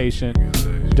 Be patient.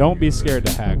 Don't be scared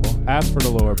to haggle. Ask for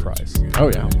the lower price. Oh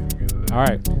yeah. All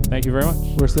right. Thank you very much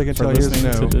Worst they can for tell you is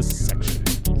listening no. to this section.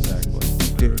 Exactly.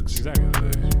 Dicks. Exactly.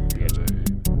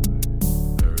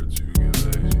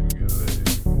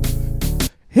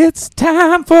 It's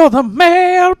time for the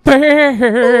mailbag.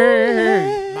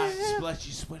 My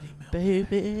splashy, sweaty milk.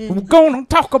 Baby. We're gonna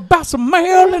talk about some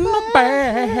mail in the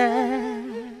bag.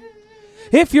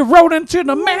 If you wrote into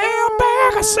the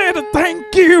mailbag, I said a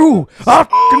thank you. I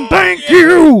fucking thank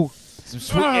you. Some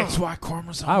sweet XY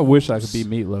chromosomes. I wish I could be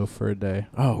Meatloaf for a day.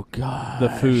 Oh god. The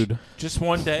food. Just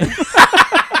one day.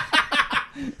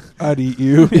 I'd eat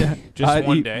you. Just I'd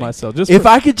one eat day. myself. Just If for,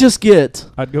 I could just get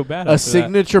I'd go bad. a after that.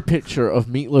 signature picture of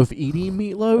Meatloaf eating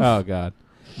meatloaf, Oh God.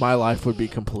 my life would be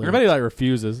complete. Everybody like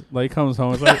refuses. Like he comes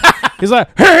home, he's like,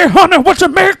 "Hey, honey, what you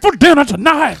make for dinner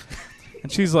tonight?"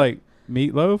 And she's like,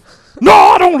 "Meatloaf." No,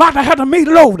 I don't like to have the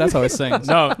meatloaf. That's how he sings.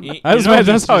 No, I just imagine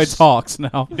that's how he talks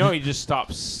now. You know, he just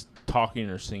stops talking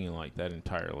or singing like that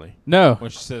entirely No. when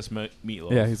she says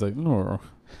meatloaf. Yeah, he's like, no.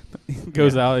 He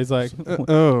goes out. He's like,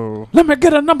 Oh. "Let me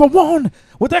get a #1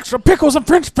 with extra pickles and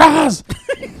French fries."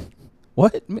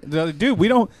 What, They're like, dude? We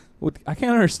don't. I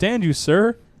can't understand you,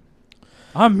 sir.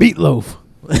 I'm Meatloaf.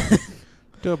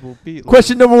 Double beat.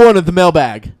 Question #1 of the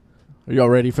mailbag. Are y'all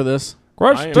ready for this?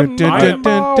 Question.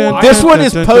 This one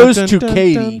is posed to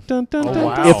Katie. Oh,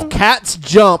 wow. If cats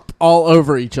jump all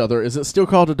over each other, is it still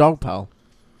called a dog pile?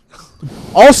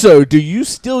 Also, do you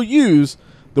still use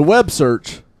the web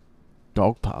search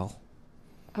dog pile?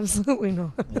 Absolutely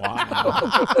not.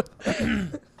 Wow.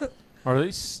 Are they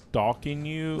stalking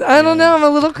you? I don't know. I'm a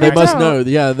little They creeped must out. know.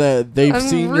 Yeah, they've I'm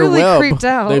seen really your web. creeped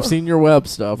out. They've seen your web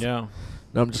stuff. Yeah.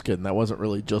 No, I'm just kidding. That wasn't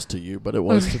really just to you, but it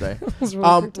was today. I was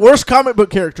really creeped out. Worst comic book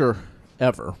character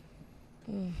ever.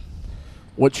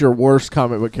 What's your worst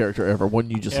comic book character ever? One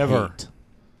you just Ever. hate.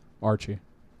 Archie.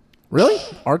 Really?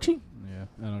 Archie? Yeah,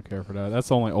 I don't care for that.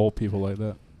 That's only old people like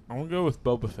that. I'm going to go with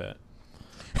Boba Fett.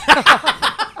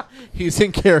 He's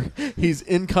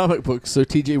in comic books, so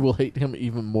TJ will hate him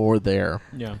even more there.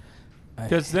 Yeah.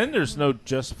 Because then there's no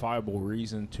justifiable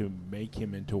reason to make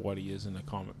him into what he is in a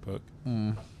comic book.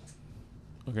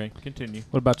 Okay, continue.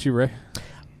 What about you, Ray?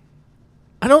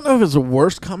 I don't know if it's the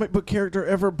worst comic book character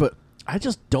ever, but I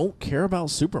just don't care about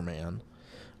Superman.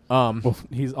 Well,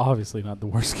 he's obviously not the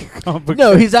worst comic book.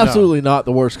 No, he's absolutely not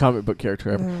the worst comic book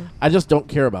character ever. No. I just don't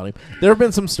care about him. There have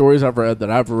been some stories I've read that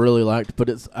I've really liked, but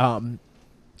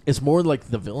it's more like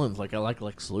the villains. Like I like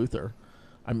Lex Luthor.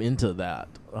 I'm into that.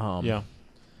 Yeah.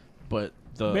 But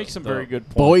the Make some the very good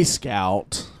points. Boy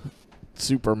Scout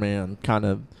Superman kind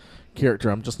of character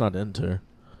I'm just not into.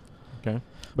 Okay.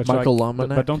 But you Michael like,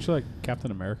 Lomanek? but don't you like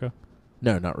Captain America?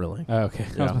 No, not really. Oh, okay. I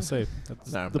was Yeah. gonna say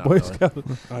that's No, the not Boy really. Scout.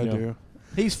 I Yeah. do.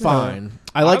 He's fine.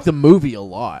 I like the movie a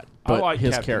lot, I but like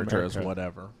his Captain character is America.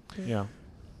 whatever. Yeah.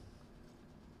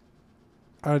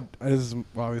 This is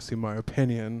obviously my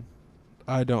opinion.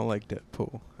 I don't like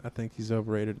Deadpool. I think he's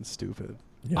overrated and stupid.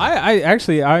 Yeah. I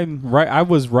actually I'm right. I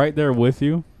was right there with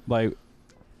you. Like,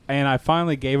 and I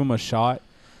finally gave him a shot.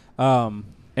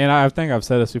 And I think I've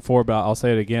said this before, but I'll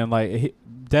say it again. Like,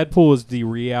 Deadpool is the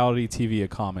reality TV of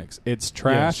comics. It's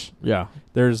trash. Yeah.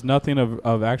 There's nothing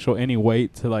of actual any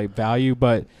weight to like value,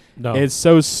 but No. it's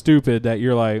so stupid that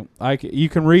you're like, you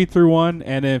can read through one,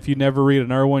 and if you never read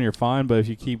another one, you're fine. But if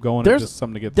you keep going, There's- it's just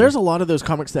something to get. There's through. a lot of those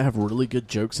comics that have really good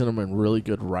jokes in them and really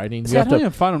good writing. See, You I have don't to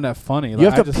even find them that funny. you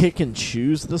Like, have to pick and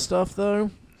choose the stuff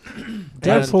though.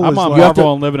 Deadpool I'm is on like, You have to-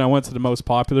 Marvel Unlimited. I went to the most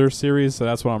popular series, so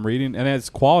that's what I'm reading, and it's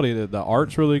quality. The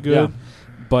art's really good,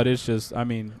 but it's just, I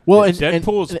mean, Well, It's and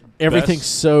Deadpool's everything's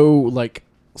best- so like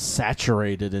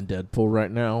saturated in Deadpool right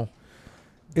now.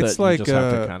 It's that you like just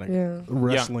have to kinda, Yeah.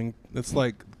 wrestling. It's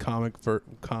like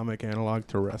comic analog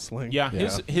to wrestling. Yeah, Yeah.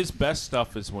 his best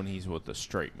stuff is when he's with the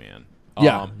straight man.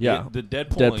 Yeah, yeah. The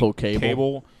Deadpool, Deadpool and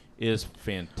Cable. is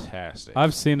fantastic.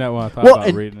 I've seen that one. I thought Well,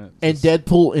 about reading it. and Just-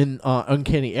 Deadpool in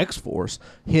Uncanny X-Force,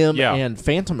 him Yeah. and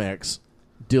Phantom X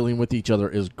dealing with each other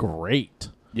is great.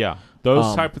 Yeah, those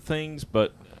Um, type of things,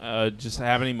 but just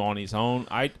having him on his own,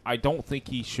 I don't think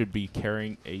he should be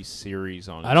carrying a series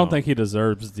on his I don't own. think he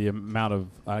deserves the amount of,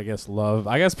 I guess, love.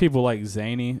 I guess people like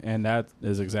zany, and that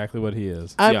is exactly what he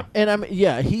is.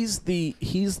 He's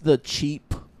the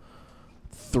cheap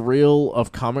thrill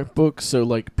of comic books. So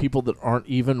like people that aren't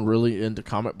even really into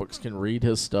comic books can read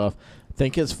his stuff,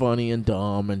 think it's funny and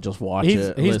dumb, and just watch He's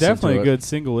it. he's listen definitely to a it. good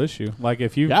single issue. Like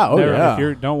if you Yeah, if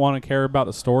you don't want to care about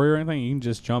the story or anything, you can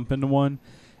just jump into one.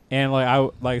 And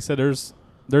like I said, there's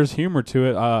humor to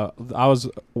it.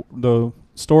 The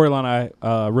storyline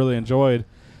I really enjoyed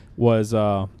was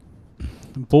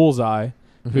Bullseye,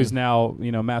 who's now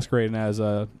masquerading as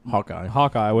a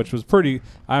Hawkeye. which was pretty.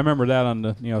 I remember that on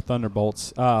the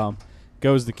Thunderbolts.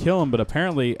 Goes to kill him, but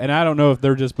apparently, and I don't know if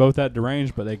they're just both that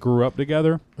deranged, but they grew up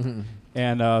together,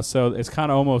 and so it's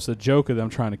kind of almost a joke of them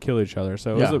trying to kill each other.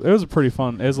 So it was a pretty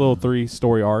fun. It was a little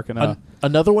 3-story arc, and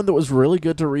Another one that was really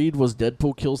good to read was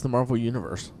Deadpool Kills the Marvel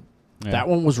Universe. yeah. That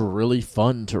one was really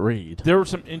fun to read. There were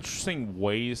some interesting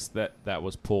ways that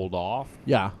was pulled off,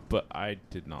 Yeah, but I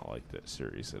did not like that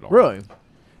series at all. really.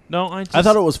 No, I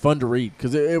thought it was fun to read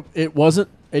because it wasn't.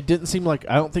 It didn't seem like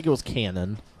I don't think it was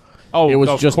canon. Oh, it was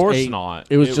of just course not.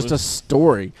 It was just a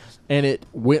story, and it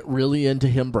went really into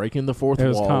him breaking the fourth It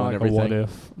was wall kind and of like a everything. what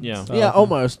if. Yeah. stuff. Yeah,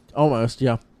 almost,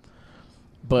 yeah.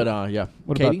 But yeah,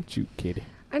 What Katie? about you, Katie?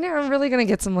 I know I'm really gonna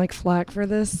get some like flack for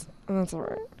this, and that's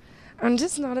alright. I'm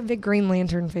just not a big Green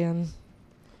Lantern fan.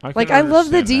 can Like I love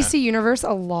the understand DC universe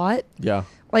a lot. Yeah,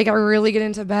 Like I really get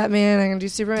into Batman. I can do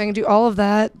Superman. I can do all of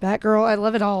that. Batgirl. I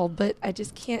love it all, but I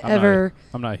just can't ever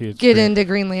I'm not a huge get Green- into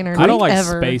Green Lantern. I don't like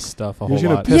ever. space stuff a whole He's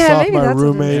gonna lot. piss Yeah, off maybe my that's what it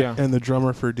is. roommate Yeah. and the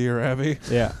drummer for Dear Abby.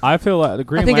 Yeah, I feel like the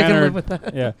Green I think I can Lantern. live with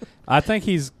that. Yeah, I think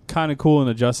he's kind of cool in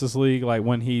the Justice League. Like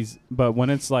when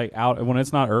it's like out when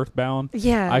it's not Earthbound.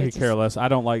 Yeah, I it could just- care less. I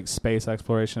don't like space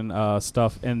exploration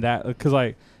stuff and that because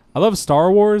like I love Star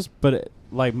Wars, but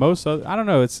like most other, I don't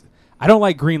know. I don't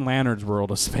like Green Lantern's world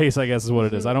of space, I guess is what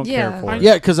it is. I don't care Yeah. for it.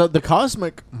 Yeah, because the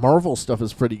cosmic Marvel stuff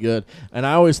is pretty good, and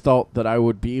I always thought that I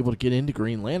would be able to get into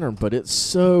Green Lantern, but it's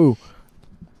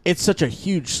such a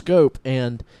huge scope,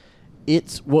 and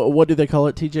it's what do they call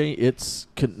it, TJ? It's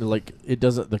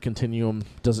the continuum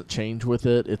doesn't change with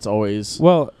it. It's always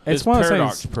Well, it's one of those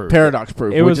paradox things. proof. paradox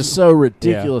proof, It which was- is so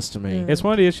ridiculous to me. Yeah. It's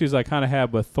one of the issues I kind of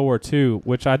had with Thor 2,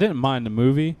 which I didn't mind the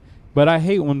movie, but I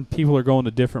hate when people are going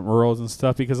to different worlds and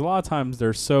stuff because a lot of times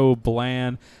they're so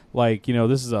bland. Like,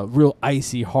 this is a real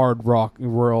icy, hard rock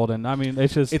world, and I mean,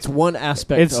 it's just It's one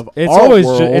aspect of it's our always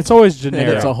world, it's always and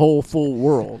generic. it's a whole full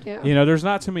world, Yeah. There's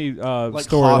not too many like Hoth and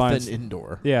storylines.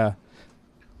 Indoor. Yeah,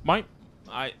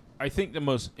 I think the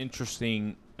most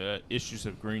interesting issues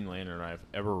of Green Lantern I've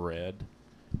ever read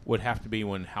would have to be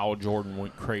when Hal Jordan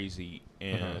went crazy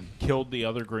and killed the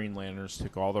other Green Lanterns,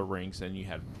 took all their rings, and you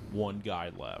had one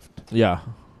guy left, Yeah,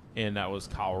 and that was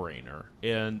Kyle Rayner.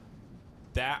 And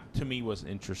that to me was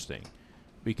interesting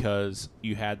because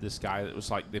you had this guy that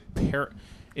was like the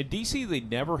in DC. They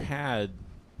never had.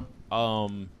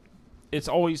 It's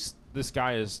always this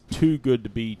guy is too good to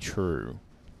be true.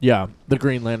 yeah, the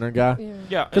Green Lantern guy. Yeah.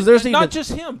 Yeah, 'Cause there's and not even-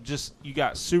 just him. Just you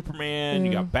got Superman,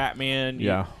 you got Batman.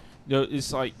 Yeah.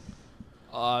 It's like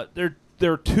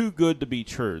they're too good to be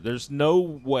true. There's no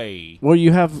way. Well,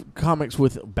 you have comics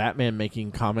with Batman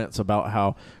making comments about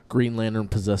how Green Lantern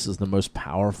possesses the most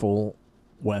powerful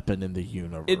weapon in the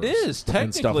universe. It is and stuff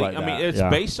technically. like I mean, that. it's Yeah.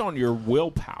 based on your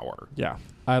willpower. Yeah.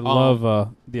 I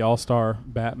love the All-Star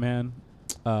Batman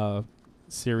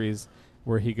series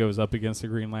where he goes up against the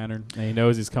Green Lantern and he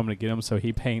knows he's coming to get him, so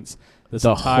he paints this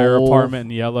The entire whole-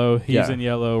 apartment in yellow. He's Yeah. in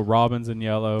yellow. Robin's in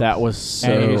yellow. That was so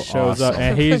and he shows awesome. up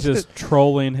and he's just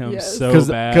trolling him Yes. so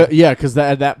bad. Because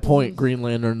at that point, Green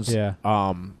Lanterns. Yeah.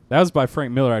 Um. That was by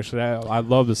Frank Miller, actually. I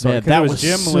love the story. Man, 'cause that it was was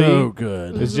Jim so Lee.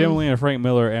 good. It was Jim Lee and Frank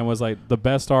Miller, and was like the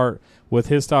best art with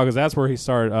his style because that's where he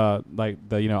started.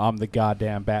 I'm the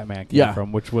goddamn Batman came Yeah.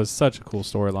 from, which was such a cool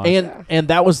storyline. And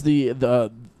that was the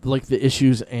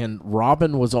issues, and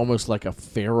Robin was almost like a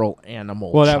feral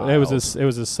animal. well, child. it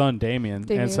was his son Damien,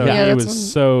 Damien. and so Yeah, he that's was when-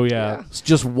 so Yeah. It's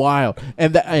just wild.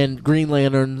 And Green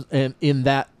Lanterns, and in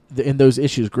those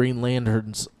issues, Green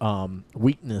Lantern's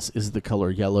weakness is the color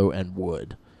yellow and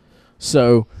wood.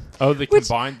 So Oh, they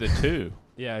combined the two.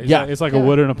 Yeah, it's like a Yeah.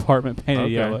 wooden apartment painted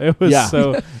Okay. yellow. It was Yeah.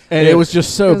 so and it was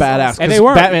just so It was badass. awesome. And 'cause they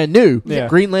weren't- Batman knew Yeah.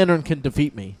 Green Lantern can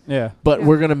defeat me, yeah. but Yeah.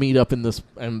 we're gonna meet up in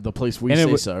the place we And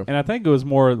say it so. and I think it was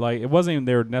more like it wasn't even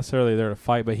they were necessarily there to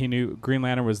fight, but he knew Green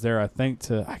Lantern was there. I think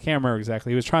I can't remember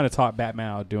exactly. He was trying to talk Batman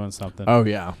out of doing something. Oh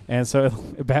yeah, And so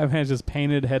Batman's just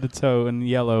painted head to toe in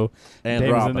yellow. and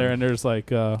Damon's Robin. in there, and there's like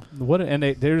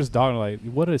they're just dogging like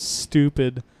what a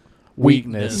stupid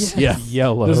weakness. Yeah.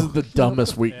 Yellow. This is the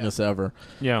dumbest weakness ever.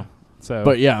 Yeah. so,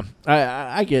 But yeah,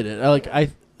 I get it.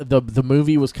 The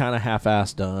movie was kind of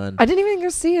half-assed done. I didn't even go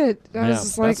see it. I was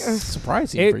just like, that's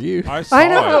surprising It- for you. I saw I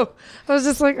know. it. I was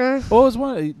just like, well, it was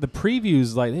one of the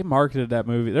previews. Like they marketed that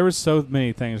movie. There was so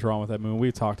many things wrong with that movie.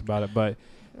 We talked about it, but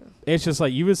it's just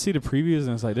like you would see the previews,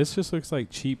 and it's like this just looks like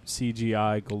cheap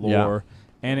CGI galore,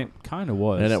 and it kind of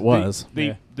was. And it was.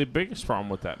 The biggest problem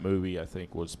with that movie, I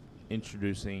think, was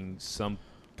introducing some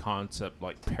concept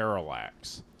like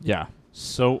parallax Yeah,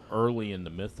 so early in the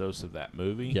mythos of that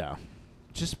movie. yeah.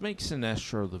 Just makes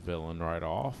Sinestro the villain right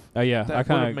off. Yeah, That I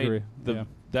kind would've of agree. made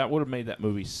That would have made that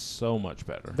movie so much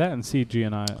better. That and CG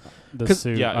and the 'Cause-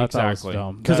 suit. yeah, I thought was exactly.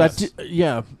 dumb. Because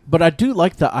but I do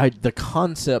like the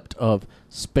concept of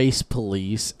space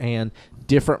police and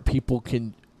different people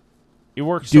can It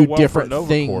works do so well different for Nova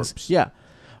things. Corps. Yeah,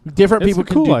 different It's people a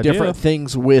can cool do idea. different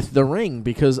things with the ring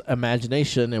because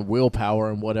imagination and willpower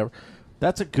and whatever.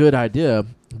 That's a good idea,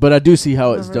 but I do see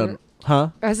how it's Never- done. Huh?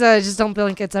 I said, I just don't feel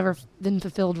like it's ever been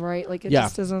fulfilled right. Like it Yeah.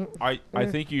 just isn't. I Yeah.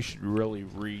 think you should really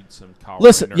read some Kyle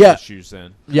Listen, Rayner yeah. issues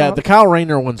then. Yeah, Oh. the Kyle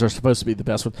Rayner ones are supposed to be the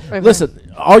best ones. Okay.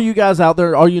 Listen, all you guys out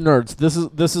there, all you nerds,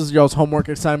 this is y'all's homework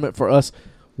assignment for us.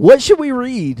 What should we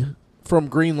read from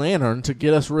Green Lantern to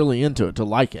get us really into it, to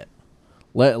like it?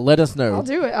 Let us know. I'll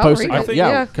do it. I'll Post read it. it. think-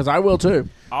 Yeah. Because I will too.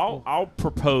 I'll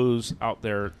propose out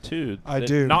there too. I that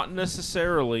do. Not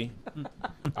necessarily.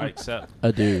 I accept.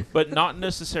 I do. But not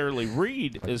necessarily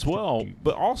read as well,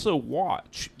 but also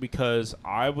watch, because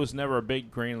I was never a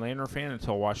big Green Lantern fan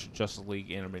until I watched the Justice League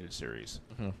animated series.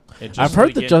 And I've Justice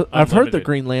heard League I've heard the Unlimited.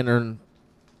 Green Lantern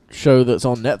show that's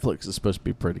on Netflix is supposed to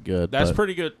be pretty good. That's but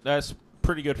pretty good. That's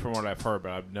pretty good from what I've heard,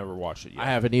 but I've never watched it yet. I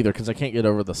haven't either because I can't get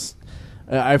over this.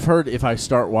 I've heard if I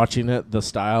start watching it, the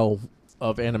style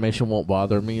of animation won't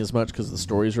bother me as much because the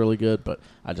story's really good, but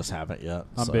I just haven't yet.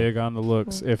 I'm so. big on the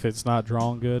looks. If it's not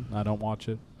drawn good, I don't watch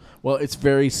it. Well, it's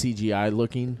very CGI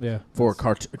looking Yeah. for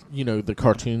the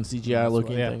cartoon CGI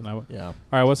looking yeah, thing. no. Yeah. All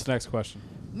right, what's the next question?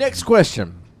 Next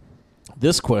question.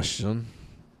 This question.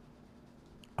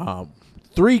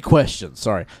 3 questions.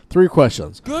 Sorry, 3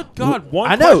 questions. Good God, one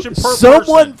I know. question per Someone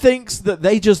person. thinks that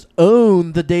they just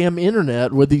own the damn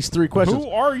internet with these 3 questions. Who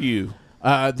are you?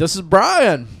 This is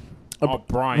Brian. Oh,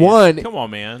 Brian. One Come on,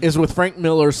 man. is with Frank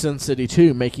Miller's Sin City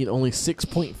 2 making only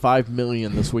 $6.5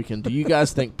 million this weekend. Do you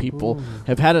guys think people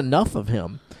have had enough of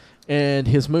him and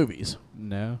his movies?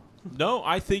 No. No,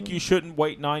 I think you shouldn't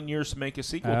wait 9 years to make a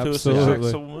sequel Absolutely. to a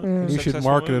successful You should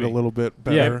market it a little bit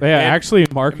Yeah, better. yeah. And- Actually,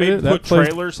 And market maybe it. put That plays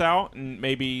trailers out and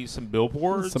maybe some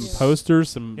billboards. some posters,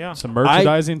 some Yeah.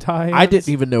 merchandising tie-ins. I didn't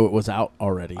even know it was out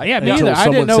already. Yeah, me until either. I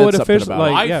someone didn't know said what something official- about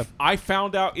it. like- yeah. I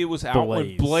found out it was out when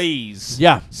Blaze. Blaze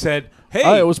Yeah. said, hey,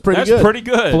 Oh, it was pretty that's good. pretty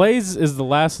good. Blaze is the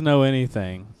last to know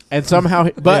anything. And somehow,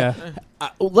 but Yeah.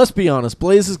 let's be honest,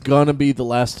 Blaze is gonna be the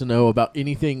last to know about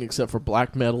anything except for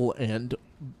black metal and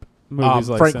Movies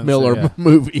like Frank Sin Miller City,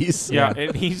 movies. Yeah,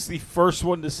 and he's the first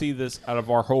one to see this out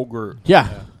of our whole group. Yeah,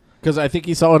 because I think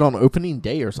he saw it on opening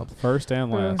day or something. First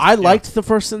and last. I liked the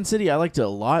first Sin City. I liked it a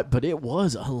lot, but it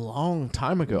was a long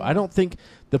time ago. I don't think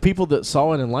the people that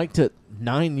saw it and liked it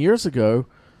 9 years ago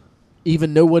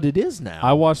even know what it is now.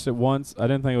 I watched it once. I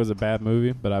didn't think it was a bad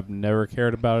movie, but I've never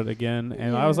cared about it again.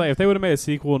 And I was like, if they would have made a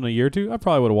sequel in a year or two, I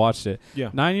probably would have watched it.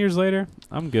 Yeah. 9 years later,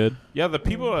 I'm good. Yeah, the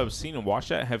people that have seen and watched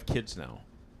that have kids now.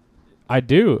 I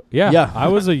do. Yeah. Yeah. I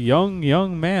was a young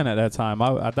man at that time.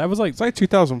 That was like, It's like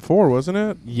 2004, wasn't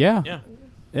it? yeah. Yeah.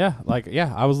 Yeah. Like,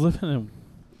 yeah, I was living in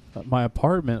my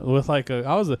apartment with like that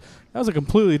was a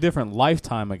completely different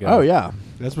lifetime ago. Oh yeah,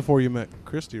 That's before you met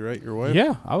Christy, right? Your wife?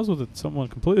 Yeah, I was with someone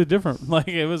completely different. Like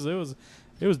it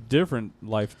was different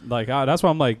life. Like that's why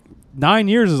I'm like 9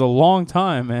 years is a long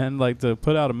time, man. Like to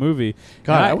put out a movie.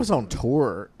 God, And I was on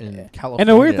tour in California. And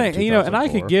the weird in thing, and I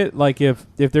could 2004. get like if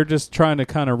they're just trying to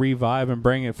kind of revive and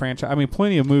bring it franchise. I mean,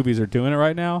 plenty of movies are doing it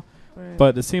right now,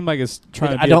 but it seemed like it's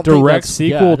trying to I be a don't think direct that's- yeah,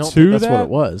 sequel I don't to think that's that. what it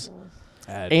was.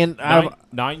 And I've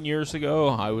 9 years ago,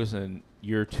 I was in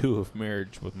year 2 of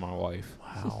marriage with my wife.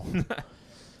 wow.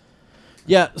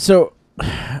 Yeah, so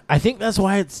I think that's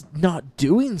why it's not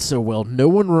doing so well. No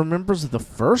one remembers the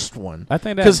first one. I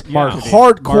think Because that's marketing.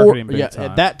 hardcore, Marketing big yeah,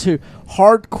 time. that too.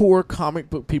 Hardcore comic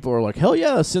book people are like, hell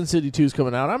yeah, Sin City 2 is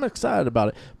coming out. I'm excited about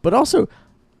it. But also,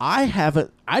 I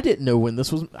didn't know when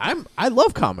this was. I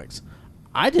love comics.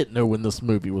 I didn't know when this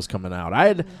movie was coming out.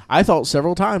 I thought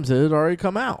several times it had already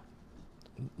come out,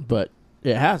 but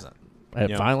it hasn't.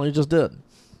 It Yeah. finally just did.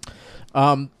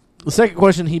 The second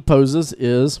question he poses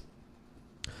is,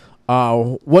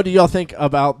 what do y'all think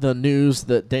about the news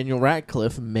that Daniel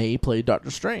Radcliffe may play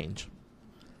Doctor Strange?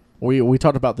 We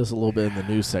talked about this a little bit in the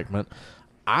news segment.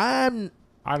 I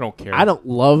don't care. I don't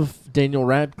love Daniel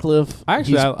Radcliffe.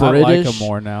 Actually, He's I like British. him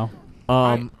more now.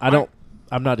 I'm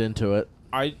not into it.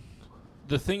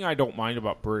 The thing I don't mind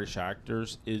about British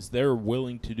actors is they're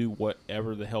willing to do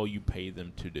whatever the hell you pay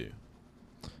them to do.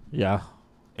 Yeah.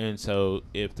 And so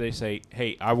if they say,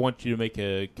 hey, I want you to make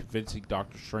a convincing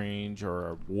Doctor Strange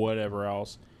or whatever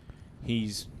else,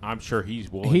 I'm sure he's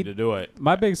willing to do it.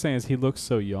 My biggest thing is he looks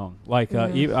so young. Like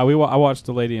I watched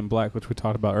The Lady in Black, which we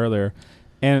talked about earlier,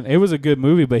 and it was a good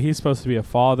movie. But he's supposed to be a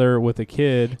father with a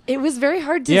kid. It was very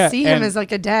hard to Yeah, see him and- as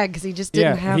like a dad because he just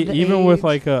didn't have the even with age.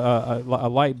 like a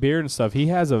light beard and stuff. He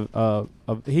has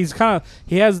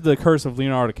he has the curse of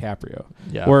Leonardo DiCaprio,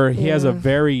 Yeah. where he has a Yeah.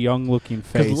 very young looking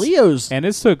Because face. Leo's And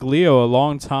it took Leo a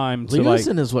long time to like.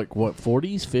 in his like what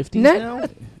 40s, 50s No. now.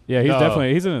 Yeah, he's No.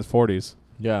 definitely he's in his 40s.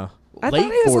 Yeah. I thought he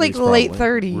was like 40s late probably.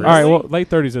 30s. All right, well, late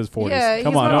 30s is 40s. Yeah,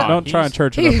 Come he's on, not- don't try and he's-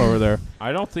 church it up over there.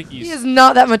 I don't think he's... He is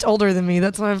not that much older than me.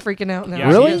 That's why I'm freaking out now. Yeah,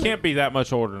 Really? He can't be that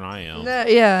much older than I am. No,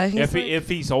 yeah. He's If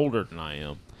he's older than I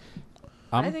am.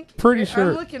 I'm I think pretty I'm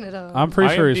sure. looking it up. I'm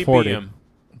pretty sure he's IMDb 40. him.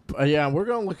 Yeah, we're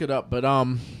gonna look it up, but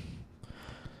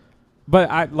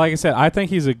But like I said, I think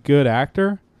he's a good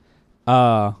actor.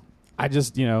 I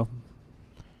just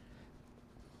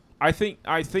I think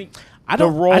I the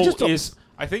don't. role I just don't, is...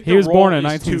 I think he the was role born in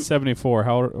is too- 1974.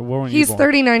 How old were you He's born?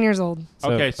 39 years old.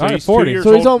 Okay, so all right, he's 40. 2 years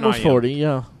so he's older than almost I am. 40.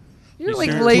 Yeah. You're He's like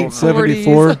serious late older.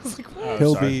 74. 40s. I was like, what?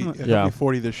 He'll sorry. be Yeah.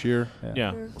 40 this year.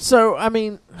 Yeah. So I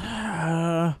mean,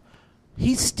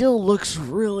 he still looks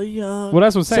really young. Well,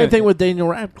 that's what I'm saying. Same thing with Daniel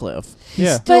Radcliffe. He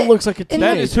Yeah. still But- looks like a and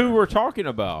teenager. That is who we're talking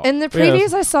about. And the Yeah.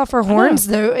 previews I saw for Horns,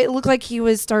 though, it looked like he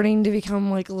was starting to become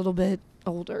like a little bit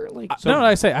older. Like, No,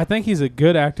 I say I think he's a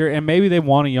good actor, and maybe they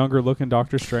want a younger looking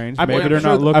Doctor Strange. I'm Maybe they're sure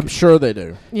not looking. I'm sure they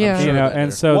do. Yeah. I'm sure You know, they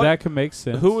and do. so What- that could make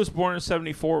sense. Who was born in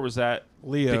 74? Was that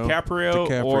Leo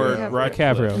DiCaprio or DiCaprio.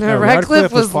 Radcliffe? DiCaprio. No,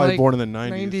 Radcliffe was probably like born in the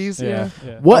 90s. 90s,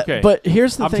 yeah. What? Okay. But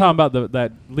here's the I'm thing. talking about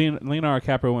that Leonardo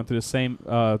DiCaprio went through the same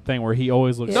thing where he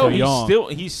always looks Yeah. so No, he's young. still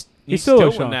he's He still still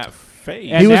looks in young. that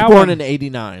phase. And he was now born when- in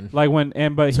 '89. like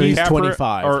but So he's he's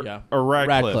 25, or, yeah. or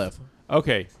Radcliffe. Radcliffe.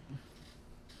 Okay.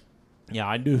 Yeah,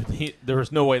 I knew there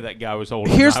was no way that guy was older.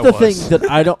 Here's than the I was. thing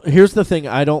that I don't. Here's the thing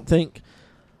I don't think.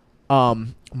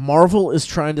 Marvel is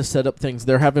trying to set up things.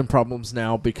 They're having problems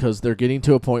now because they're getting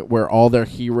to a point where all their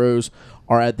heroes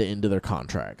are at the end of their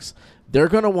contracts. They're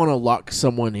going to want to lock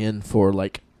someone in for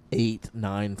like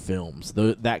 8-9 films,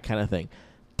 that kind of thing.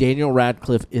 Daniel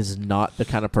Radcliffe is not the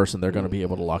kind of person they're going to be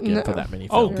able to lock in No. for that many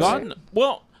Oh films. God!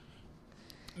 Well,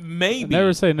 maybe.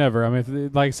 Never say never. I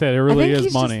mean, like I said, it really think is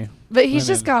he's money. But he's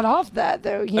I just mean- got off that,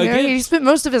 though. You know, Again- he spent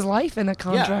most of his life in a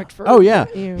contract for. Oh, yeah.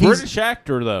 You know. He's- British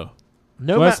actor though.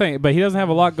 No, Well, I ma- was saying, but he doesn't have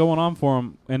a lot going on for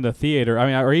him in the theater. I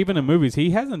mean, or even in movies, he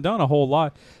hasn't done a whole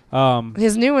lot.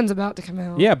 His new one's about to come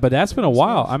out. Yeah, but that's been a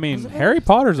while. I mean, Harry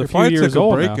Potter's a They few probably years took a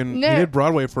old break now. and No. he did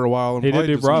Broadway for a while. And He did probably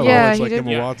do some Broadway. Yeah, college he like did.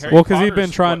 Emma Yeah, Watson. Harry Well, because he's been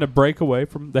Potter's trying what- to break away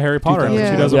from the Harry Potter image.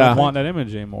 Yeah. He doesn't Yeah. want that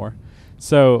image anymore.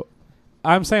 So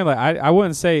I'm saying, like, I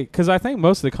wouldn't say, because I think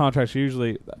most of the contracts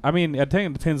usually, I mean, I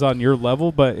think it depends on your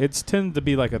level, but it's tends to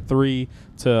be like a 3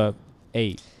 to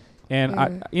 8. And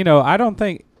I don't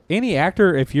think any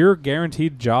actor, if you're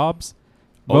guaranteed jobs,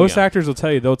 most yeah. actors will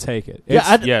tell you they'll take it.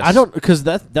 Yeah, It's- Yes. I don't, because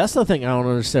that's the thing I don't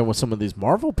understand with some of these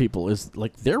Marvel people is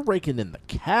like they're raking in the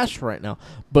cash right now,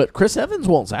 but Chris Evans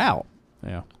wants out.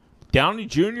 yeah. Downey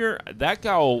Jr. That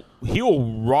guy he'll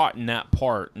rot in that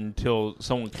part until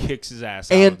someone kicks his ass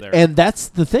out of there. And that's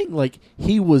the thing, like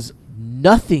he was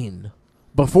nothing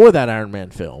before that Iron Man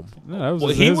film. No, that was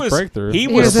Well, his breakthrough. he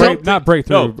was something- not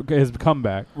breakthrough, No. his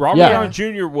comeback. Robert Yeah. Downey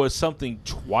Jr. was something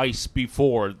twice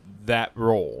before that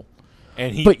role,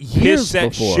 and he But years pissed that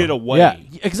before. shit away. Yeah,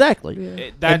 exactly.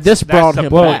 Yeah. And this brought the him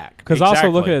point. back. Because also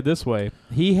look Exactly. at it this way: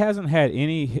 he hasn't had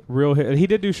any real hit. He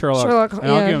did do Sherlock. Sherlock,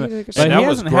 and I'll yeah, give him he that. did good But And he that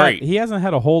was hasn't great. Had, he hasn't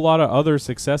had a whole lot of other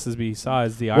successes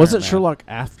besides the Iron Wasn't Man. Sherlock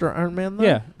after Iron Man though?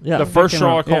 Yeah. Yeah. The first came out-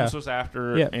 Sherlock yeah. Holmes was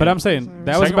after. Yeah, and but I'm saying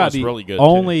that was second about one's the really good, too.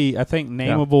 only I think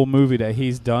nameable movie that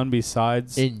he's done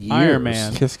besides In Iron years.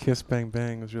 Man. Kiss Kiss Bang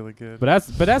Bang was really good. But that's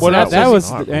What that, else that is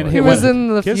was not and really? He was in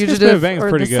the Kiss Kiss Bang Fugitive, Bang's or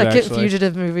pretty the good, second actually.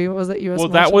 Fugitive movie. What was that? U.S. Well,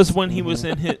 that Marshals? was when he was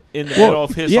in the Well, middle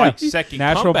of his yeah. like second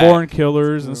Natural comeback. Born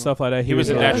Killers and stuff like that. He was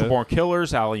in really Natural good. Born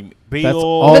Killers, Ally That's McBeal.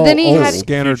 all But then he old. had-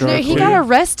 Scanner No, Darkly. he got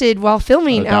arrested while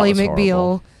filming Oh, that Ally was McBeal.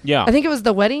 horrible. Yeah, I think it was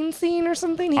the wedding scene or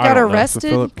something. He I got don't know. It's a arrested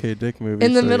Philip K. Dick movie.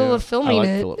 in the so middle yeah. of filming like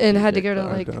it Philip and K. had to Dick, go to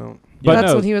I like. don't. But That's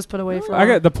no, when he was put away for. I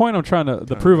got the point I'm trying to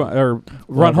prove or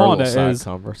run Our home little side is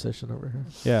conversation over here.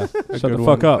 yeah. A Shut good the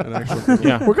fuck one, up. an actual good one.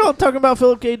 yeah. We're going to talk about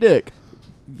Philip K. Dick.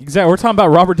 Exactly. We're talking about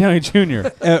Robert Downey Jr.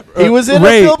 He was in a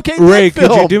Ray, Philip K. Dick Ray, could you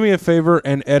film. do me a favor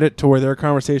and edit to where their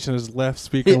conversation is left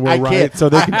speaking and I we're can't. right, so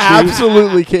they I can choose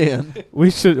absolutely can. We're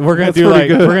gonna That's do pretty like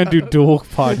good. we're gonna do dual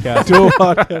podcasts. dual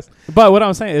podcast. But what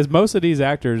I'm saying is most of these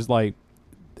actors, like,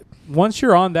 once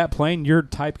you're on that plane, you're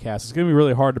typecast. It's going to be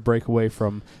really hard to break away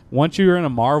from. Once you're in a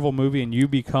Marvel movie and you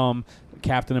become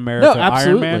Captain America, No, Iron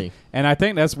absolutely. Man, and I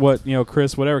think that's what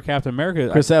Chris, whatever Captain America,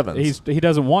 Chris Evans. he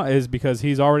doesn't want is because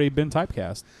he's already been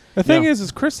typecast. The thing Yeah.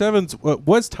 is Chris Evans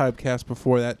was typecast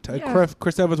before that. Yeah.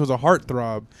 Chris Evans was a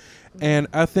heartthrob. And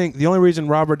I think the only reason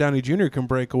Robert Downey Jr. can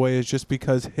break away is just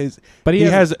because But he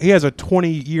has a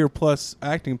 20-year plus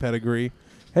acting pedigree.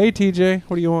 Hey TJ,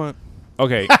 what do you want?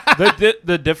 Okay,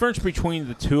 the difference between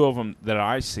the two of them that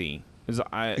I see is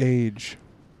Age.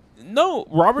 no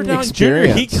Robert Downey Jr. He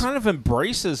Experience. kind of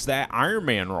embraces that Iron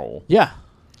Man role Yeah.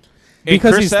 And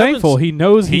because Chris he's Evans, thankful. He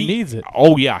knows he needs it.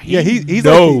 Oh yeah, He's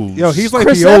knows. like he's like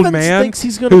Chris the old Evans man thinks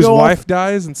he's gonna whose go wife off-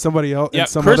 dies and somebody else Yeah, and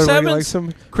some Chris other lady Evans- likes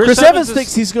him. Chris Evans is-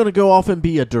 thinks he's going to go off and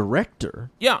be a director.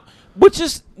 yeah, which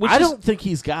is I don't think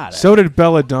he's got it. So did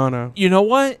Belladonna. You know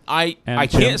what? I And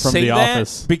can't Jim from say The that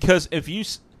Office. because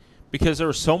because there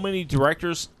are so many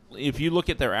directors. If you look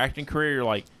at their acting career, you're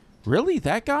like, really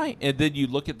that guy? And then you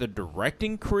look at the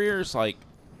directing career, it's like,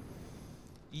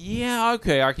 yeah,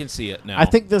 okay, I can see it now. I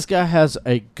think this guy has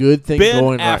a good thing Ben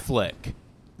going right. Affleck.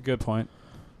 Good point.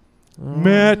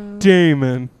 Matt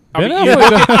Damon. I Ben mean, you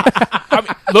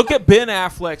Affleck, look at Ben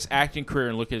Affleck's acting career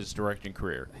and look at his directing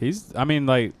career. he's. I mean,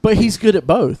 like, But he's good at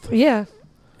both. Yeah.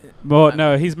 well,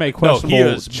 no, he's made No, he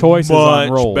questionable is choices on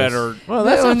much roles. better. Well,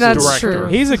 No, and that's director. true.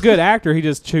 He's a good actor. He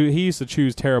just he used to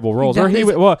choose terrible roles. Or he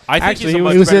does- well, I think actually he's a he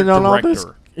much He was better in on all director.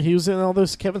 those. He was in all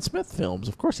those Kevin Smith films.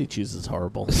 Of course, he chooses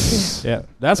horrible. yeah.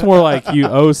 That's more like you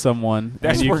owe someone,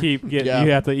 That's and you where- keep getting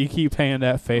Yeah. you keep paying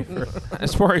that favor.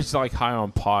 That's where he's like high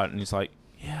on pot, and he's like,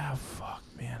 "Yeah, fuck,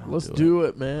 man, I'll Let's do do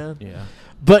it, man. it." Yeah,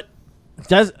 But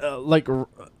does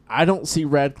I don't see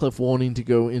Radcliffe wanting to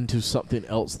go into something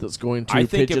else that's going I to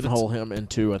think if pigeonhole him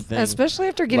into a thing. Especially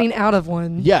after getting out of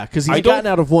one. Yeah, because I he's don't- gotten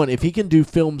out of one. If he can do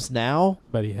films now,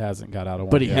 But he hasn't got out of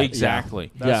one. But he yet. ha-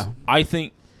 Exactly. yeah. I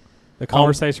think The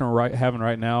conversation we're having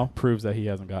right now proves that he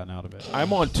hasn't gotten out of it.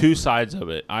 I'm on two sides of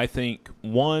it. I think,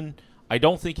 one, I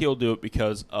don't think he'll do it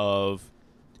because of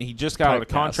he just got out of Typecast.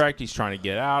 the contract. He's trying to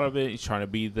get out of it. He's trying to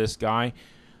be this guy.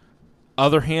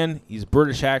 Other hand, he's a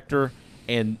British actor,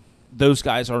 and those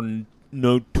guys are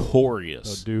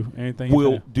notorious. They'll do anything.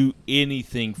 Will do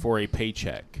anything for a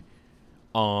paycheck.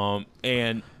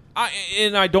 And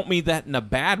I don't mean that in a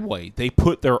bad way. They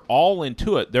put their all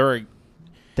into it.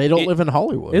 they don't live in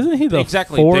Hollywood. Isn't he the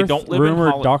Exactly, they fourth don't live in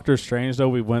rumored Holly- Doctor Strange though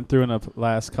we went through in the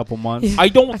last couple months? I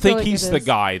don't I feel think like he's it the is.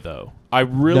 guy, though. I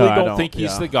really No, I don't don't, think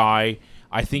he's yeah. the guy.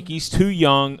 I think he's too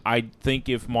young. I think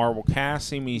if Marvel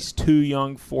casts him, he's too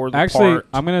young for the Actually, part.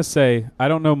 I'm gonna say I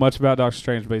don't know much about Doctor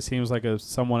Strange, but he seems like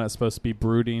someone that's supposed to be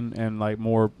brooding and like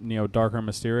more darker and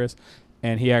mysterious,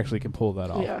 and he actually can pull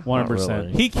that off. Yeah. 100%. Not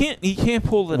really. He can't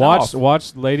pull it off.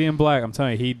 Watch Lady in Black. I'm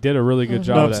telling you, he did a really good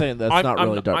job. No, of I'm that. saying that's I'm- not I'm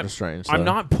really not- Doctor Strange. I'm though.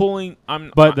 not pulling.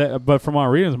 But from what I'm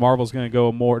reading, Marvel's going to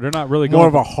go more. They're not really More going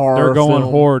of a horror They're going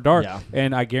film. horror dark, Yeah.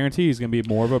 and I guarantee he's going to be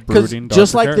more of a Because brooding,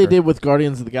 just darker like they character. did with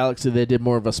Guardians of the Galaxy, they did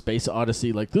more of a space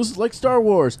odyssey. Like, this is like Star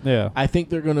Wars. Yeah. I think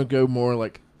they're going to go more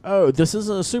like, oh, this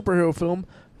isn't a superhero film.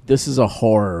 This is a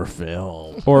horror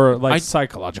film. Or like I-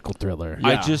 psychological thriller.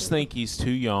 I Yeah. just think he's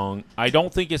too young. I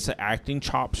don't think it's the acting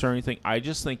chops or anything. I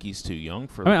just think he's too young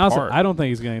for I mean, the also, part. I don't think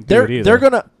he's going to do it either. They're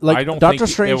going to, I like, don't Doctor think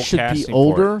they Strange will should cast be him for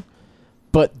older,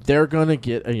 but they're going to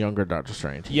get a younger Doctor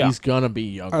Strange. Yeah. He's going to be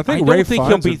younger. I think I don't Ray think he'll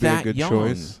Fiennes be would be a that good young.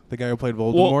 choice. The guy who played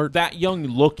well, Voldemort. that young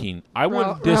looking. I wouldn't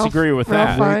Ralph- disagree with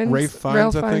Ralph that. Fiennes, Ray Fiennes,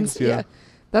 Ralph I think, Fiennes, yeah.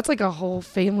 That's like a whole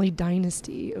family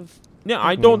dynasty of. Yeah,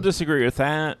 I don't disagree with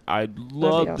that. I'd That'd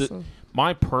love be to. awesome.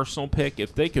 My personal pick,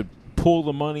 if they could pull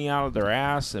the money out of their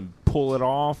ass and pull it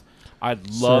off, I'd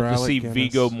love to Alec see Guinness.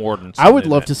 Viggo Mortensen. I would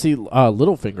in love it. to see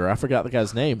Littlefinger. I forgot the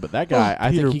guy's name, but that guy, I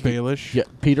Peter think he could- Baelish. Yeah,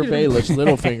 Peter Baelish,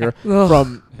 Littlefinger Ugh.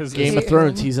 from His- Game of his-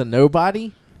 Thrones. He's a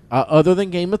nobody, other than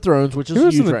Game of Thrones, which is He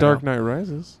was huge in The right Dark now. Knight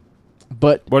Rises.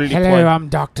 But What did he play? I'm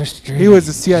Doctor Strange. He was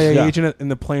a CIA Yeah. agent in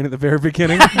the plane at the very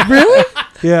beginning. Really?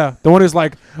 Yeah, the one who's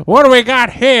like, "What do we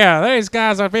got here? These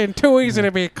guys are being too easy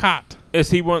to be caught." Is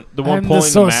he the one I'm the pulling the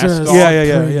sorcerer's mask off?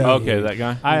 Yeah. Okay, that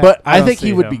guy. but I don't think see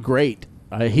he would him. be great.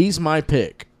 He's my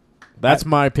pick. That's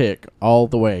my pick all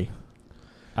the way.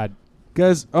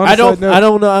 Guys, on I a don't. side note, I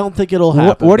don't know. I don't think it'll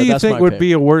happen. What do but you that's think my would pick.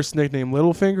 be a worse nickname,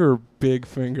 Littlefinger or Big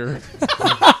Finger?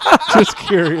 Just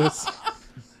curious.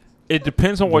 It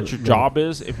depends on what your job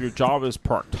is. If your job is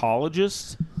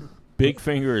proctologist, Big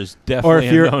Finger is definitely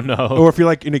if you're- a no-no. Or if you're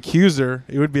like an accuser,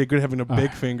 it would be good having a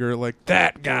big finger like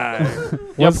that guy.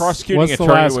 yeah, prosecuting what's the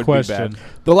attorney last would question? be bad.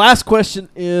 The last question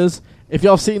is: if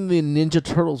y'all seen the Ninja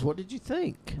Turtles, what did you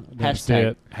think? Didn't see Hashtag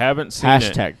it. Haven't seen it.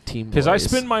 hashtag Team Because I Boys.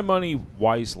 spend my money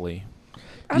wisely.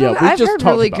 I don't know. we I've just heard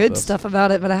talked really about good this. stuff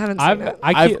about it, but I haven't seen it.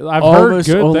 I've I've heard almost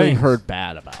good only things. heard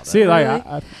bad about See, it. like Really?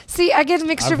 I, See, I get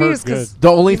mixed I've heard reviews because The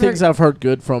only You've heard- things I've heard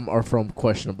good from are from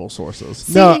questionable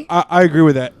sources. No, See? I agree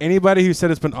with that. Anybody who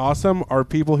said it's been awesome are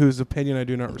people whose opinion I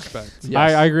do not respect. Yes.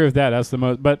 I agree with that. That's the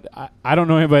most. But I don't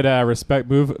know anybody that I respect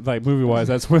movie wise.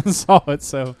 That's when I saw it.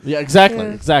 So, Yeah, exactly,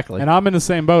 Yeah. exactly. and I'm in the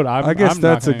same boat. I guess I'm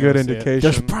not that's a gonna good go see it. indication.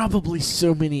 There's probably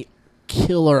so many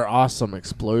killer, awesome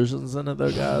explosions in it, though,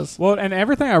 guys. Well, and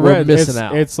everything I We're read, missing it's,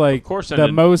 out. it's like Of course,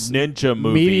 the most ninja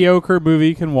movie. mediocre movie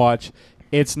you can watch.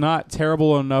 It's not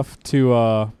terrible enough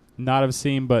to not have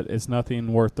seen, but it's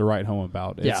nothing worth to write home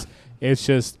about. It's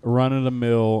just run of the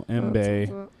mill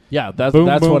MBA. Yeah, that's Boom,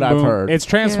 that's boom, what I've boom. heard. It's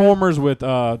Transformers with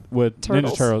Ninja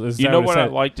Turtles. Turtles. Is You that know it what said?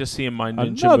 I'd like to see in my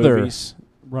ninja Another movies?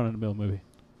 run of the mill movie.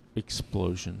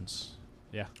 Explosions.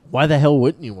 Why the hell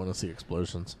wouldn't you want to see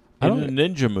explosions? I In don't- a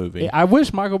ninja movie. I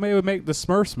wish Michael Bay would make the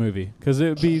Smurfs movie because it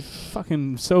would be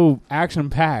fucking so action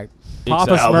packed.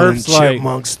 Papa Exactly. Smurf's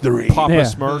like 3. Papa Yeah.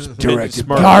 Smurfs, Directed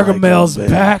Smurf, Gargamel's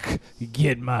back.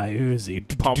 Get my Uzi.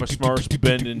 Papa Smurfs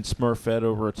bending Smurfette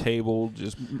over a table,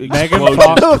 just Megan explosions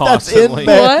Fox- No, that's constantly.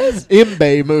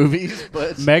 Imbe movies,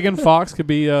 but Megan Fox could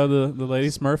be the lady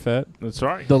Smurfette. That's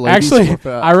right. the lady Actually,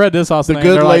 Smurfette. I read this also. The and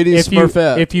good they're like, lady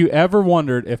Smurfette. If you ever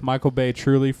wondered if Michael Bay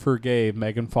truly forgave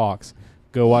Megan Fox,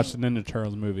 go watch the Ninja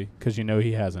Turtles movie because you know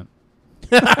he hasn't.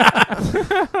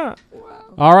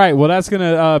 All right, well, that's going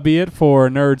to be it for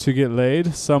Nerds Who Get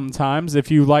Laid. Sometimes,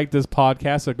 if you like this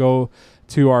podcast, go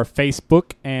to our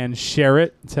Facebook and share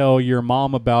it. Tell your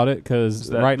mom about it because Is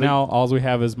that right the- now, all we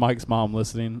have is Mike's mom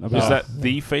listening. About Is that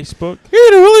the Facebook? You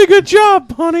did a really good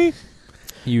job, honey.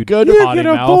 You Go to- You potty get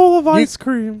a mouth. bowl of ice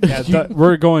cream. Yeah,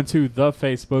 we're going to the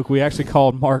Facebook. We actually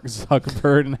called Mark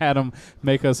Zuckerberg and had him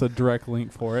make us a direct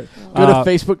link for it. Go to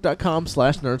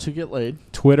facebook.com/nerdswhogetlaid.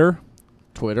 Twitter.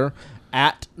 Twitter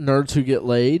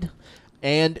 @nerdswhogetlaid.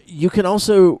 And you can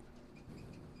also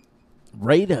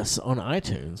rate us on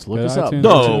iTunes. Look Go to us up. iTunes.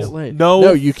 Nerds Who No, Get Laid.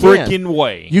 no, you freaking can.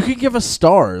 way. You can give us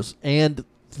stars, and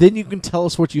then you can tell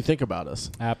us what you think about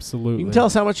us. Absolutely. You can tell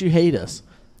us how much you hate us.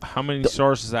 How many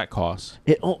stars does that cost?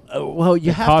 Well,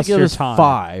 you It have to costs give your us time.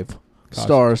 5 Costs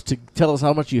stars to tell us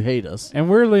how much you hate us. And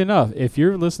weirdly enough, if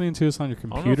you're listening to us on your don't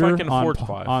know if computer I can afford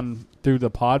 5. on through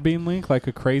the Podbean link like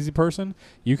a crazy person,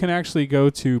 you can actually go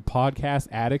to Podcast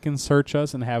Addict and search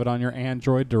us and have it on your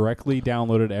Android directly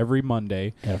downloaded every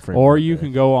Monday. Or you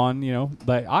can go on,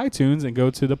 like iTunes and go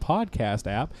to the podcast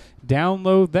app,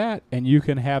 download that, and you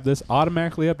can have this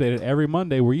automatically updated every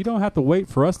Monday where you don't have to wait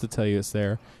for us to tell you it's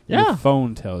there. Yeah. Your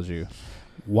phone tells you.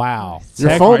 Wow. Your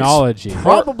phone's Technology.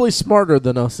 probably smarter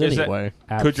than us Is that- anyway.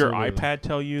 Could your Absolutely. iPad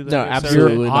tell you that? No, it's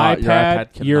absolutely Your not. Your iPad,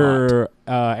 iPad cannot. your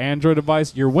Android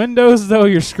device, your Windows, though,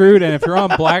 you're screwed. And if you're on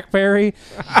BlackBerry,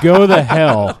 go to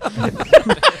hell.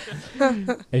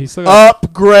 Hey, you still got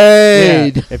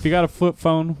Upgrade. yeah, if you got a flip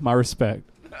phone, my respect.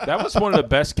 That was one of the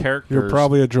best characters. You're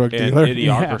probably a drug in dealer.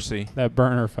 Idiocracy. That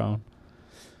burner phone.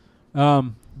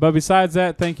 But besides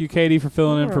that, thank you, Katie, for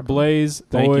filling in for Blaze.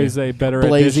 Thank Always you. a better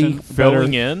Blazy. addition.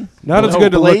 Filling in. Not as No,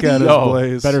 good to look Blady? at as No.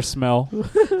 Blaze. Better smell.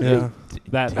 Yeah.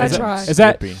 That I is, try. that, is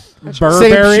that Skippy. Same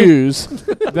Burberry shoes.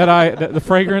 that the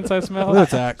fragrance I smell?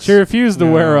 That's Axe. She refused to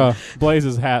No. wear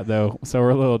Blaze's hat though, so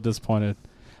we're a little disappointed.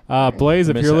 Blaze,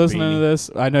 if Miss you're that listening beanie. to this,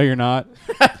 I know you're not.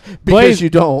 Because Blaze, you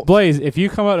don't. Blaze, if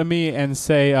you come up to me and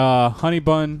say honey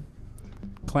bun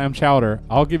clam chowder,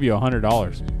 I'll give you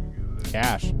 $100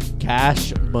 cash.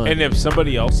 Cash money. And if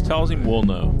somebody else tells him, we'll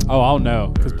know. Oh, I'll know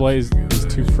because Blaze is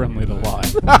too friendly to lie.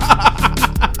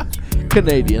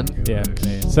 Canadian. Yeah.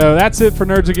 So that's it for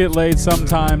Nerds Who Get Laid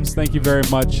Sometimes. Thank you very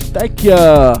much. Thank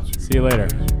ya. See you later,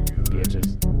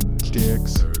 bitches.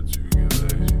 Dicks.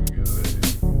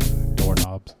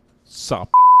 Doorknobs. Sup.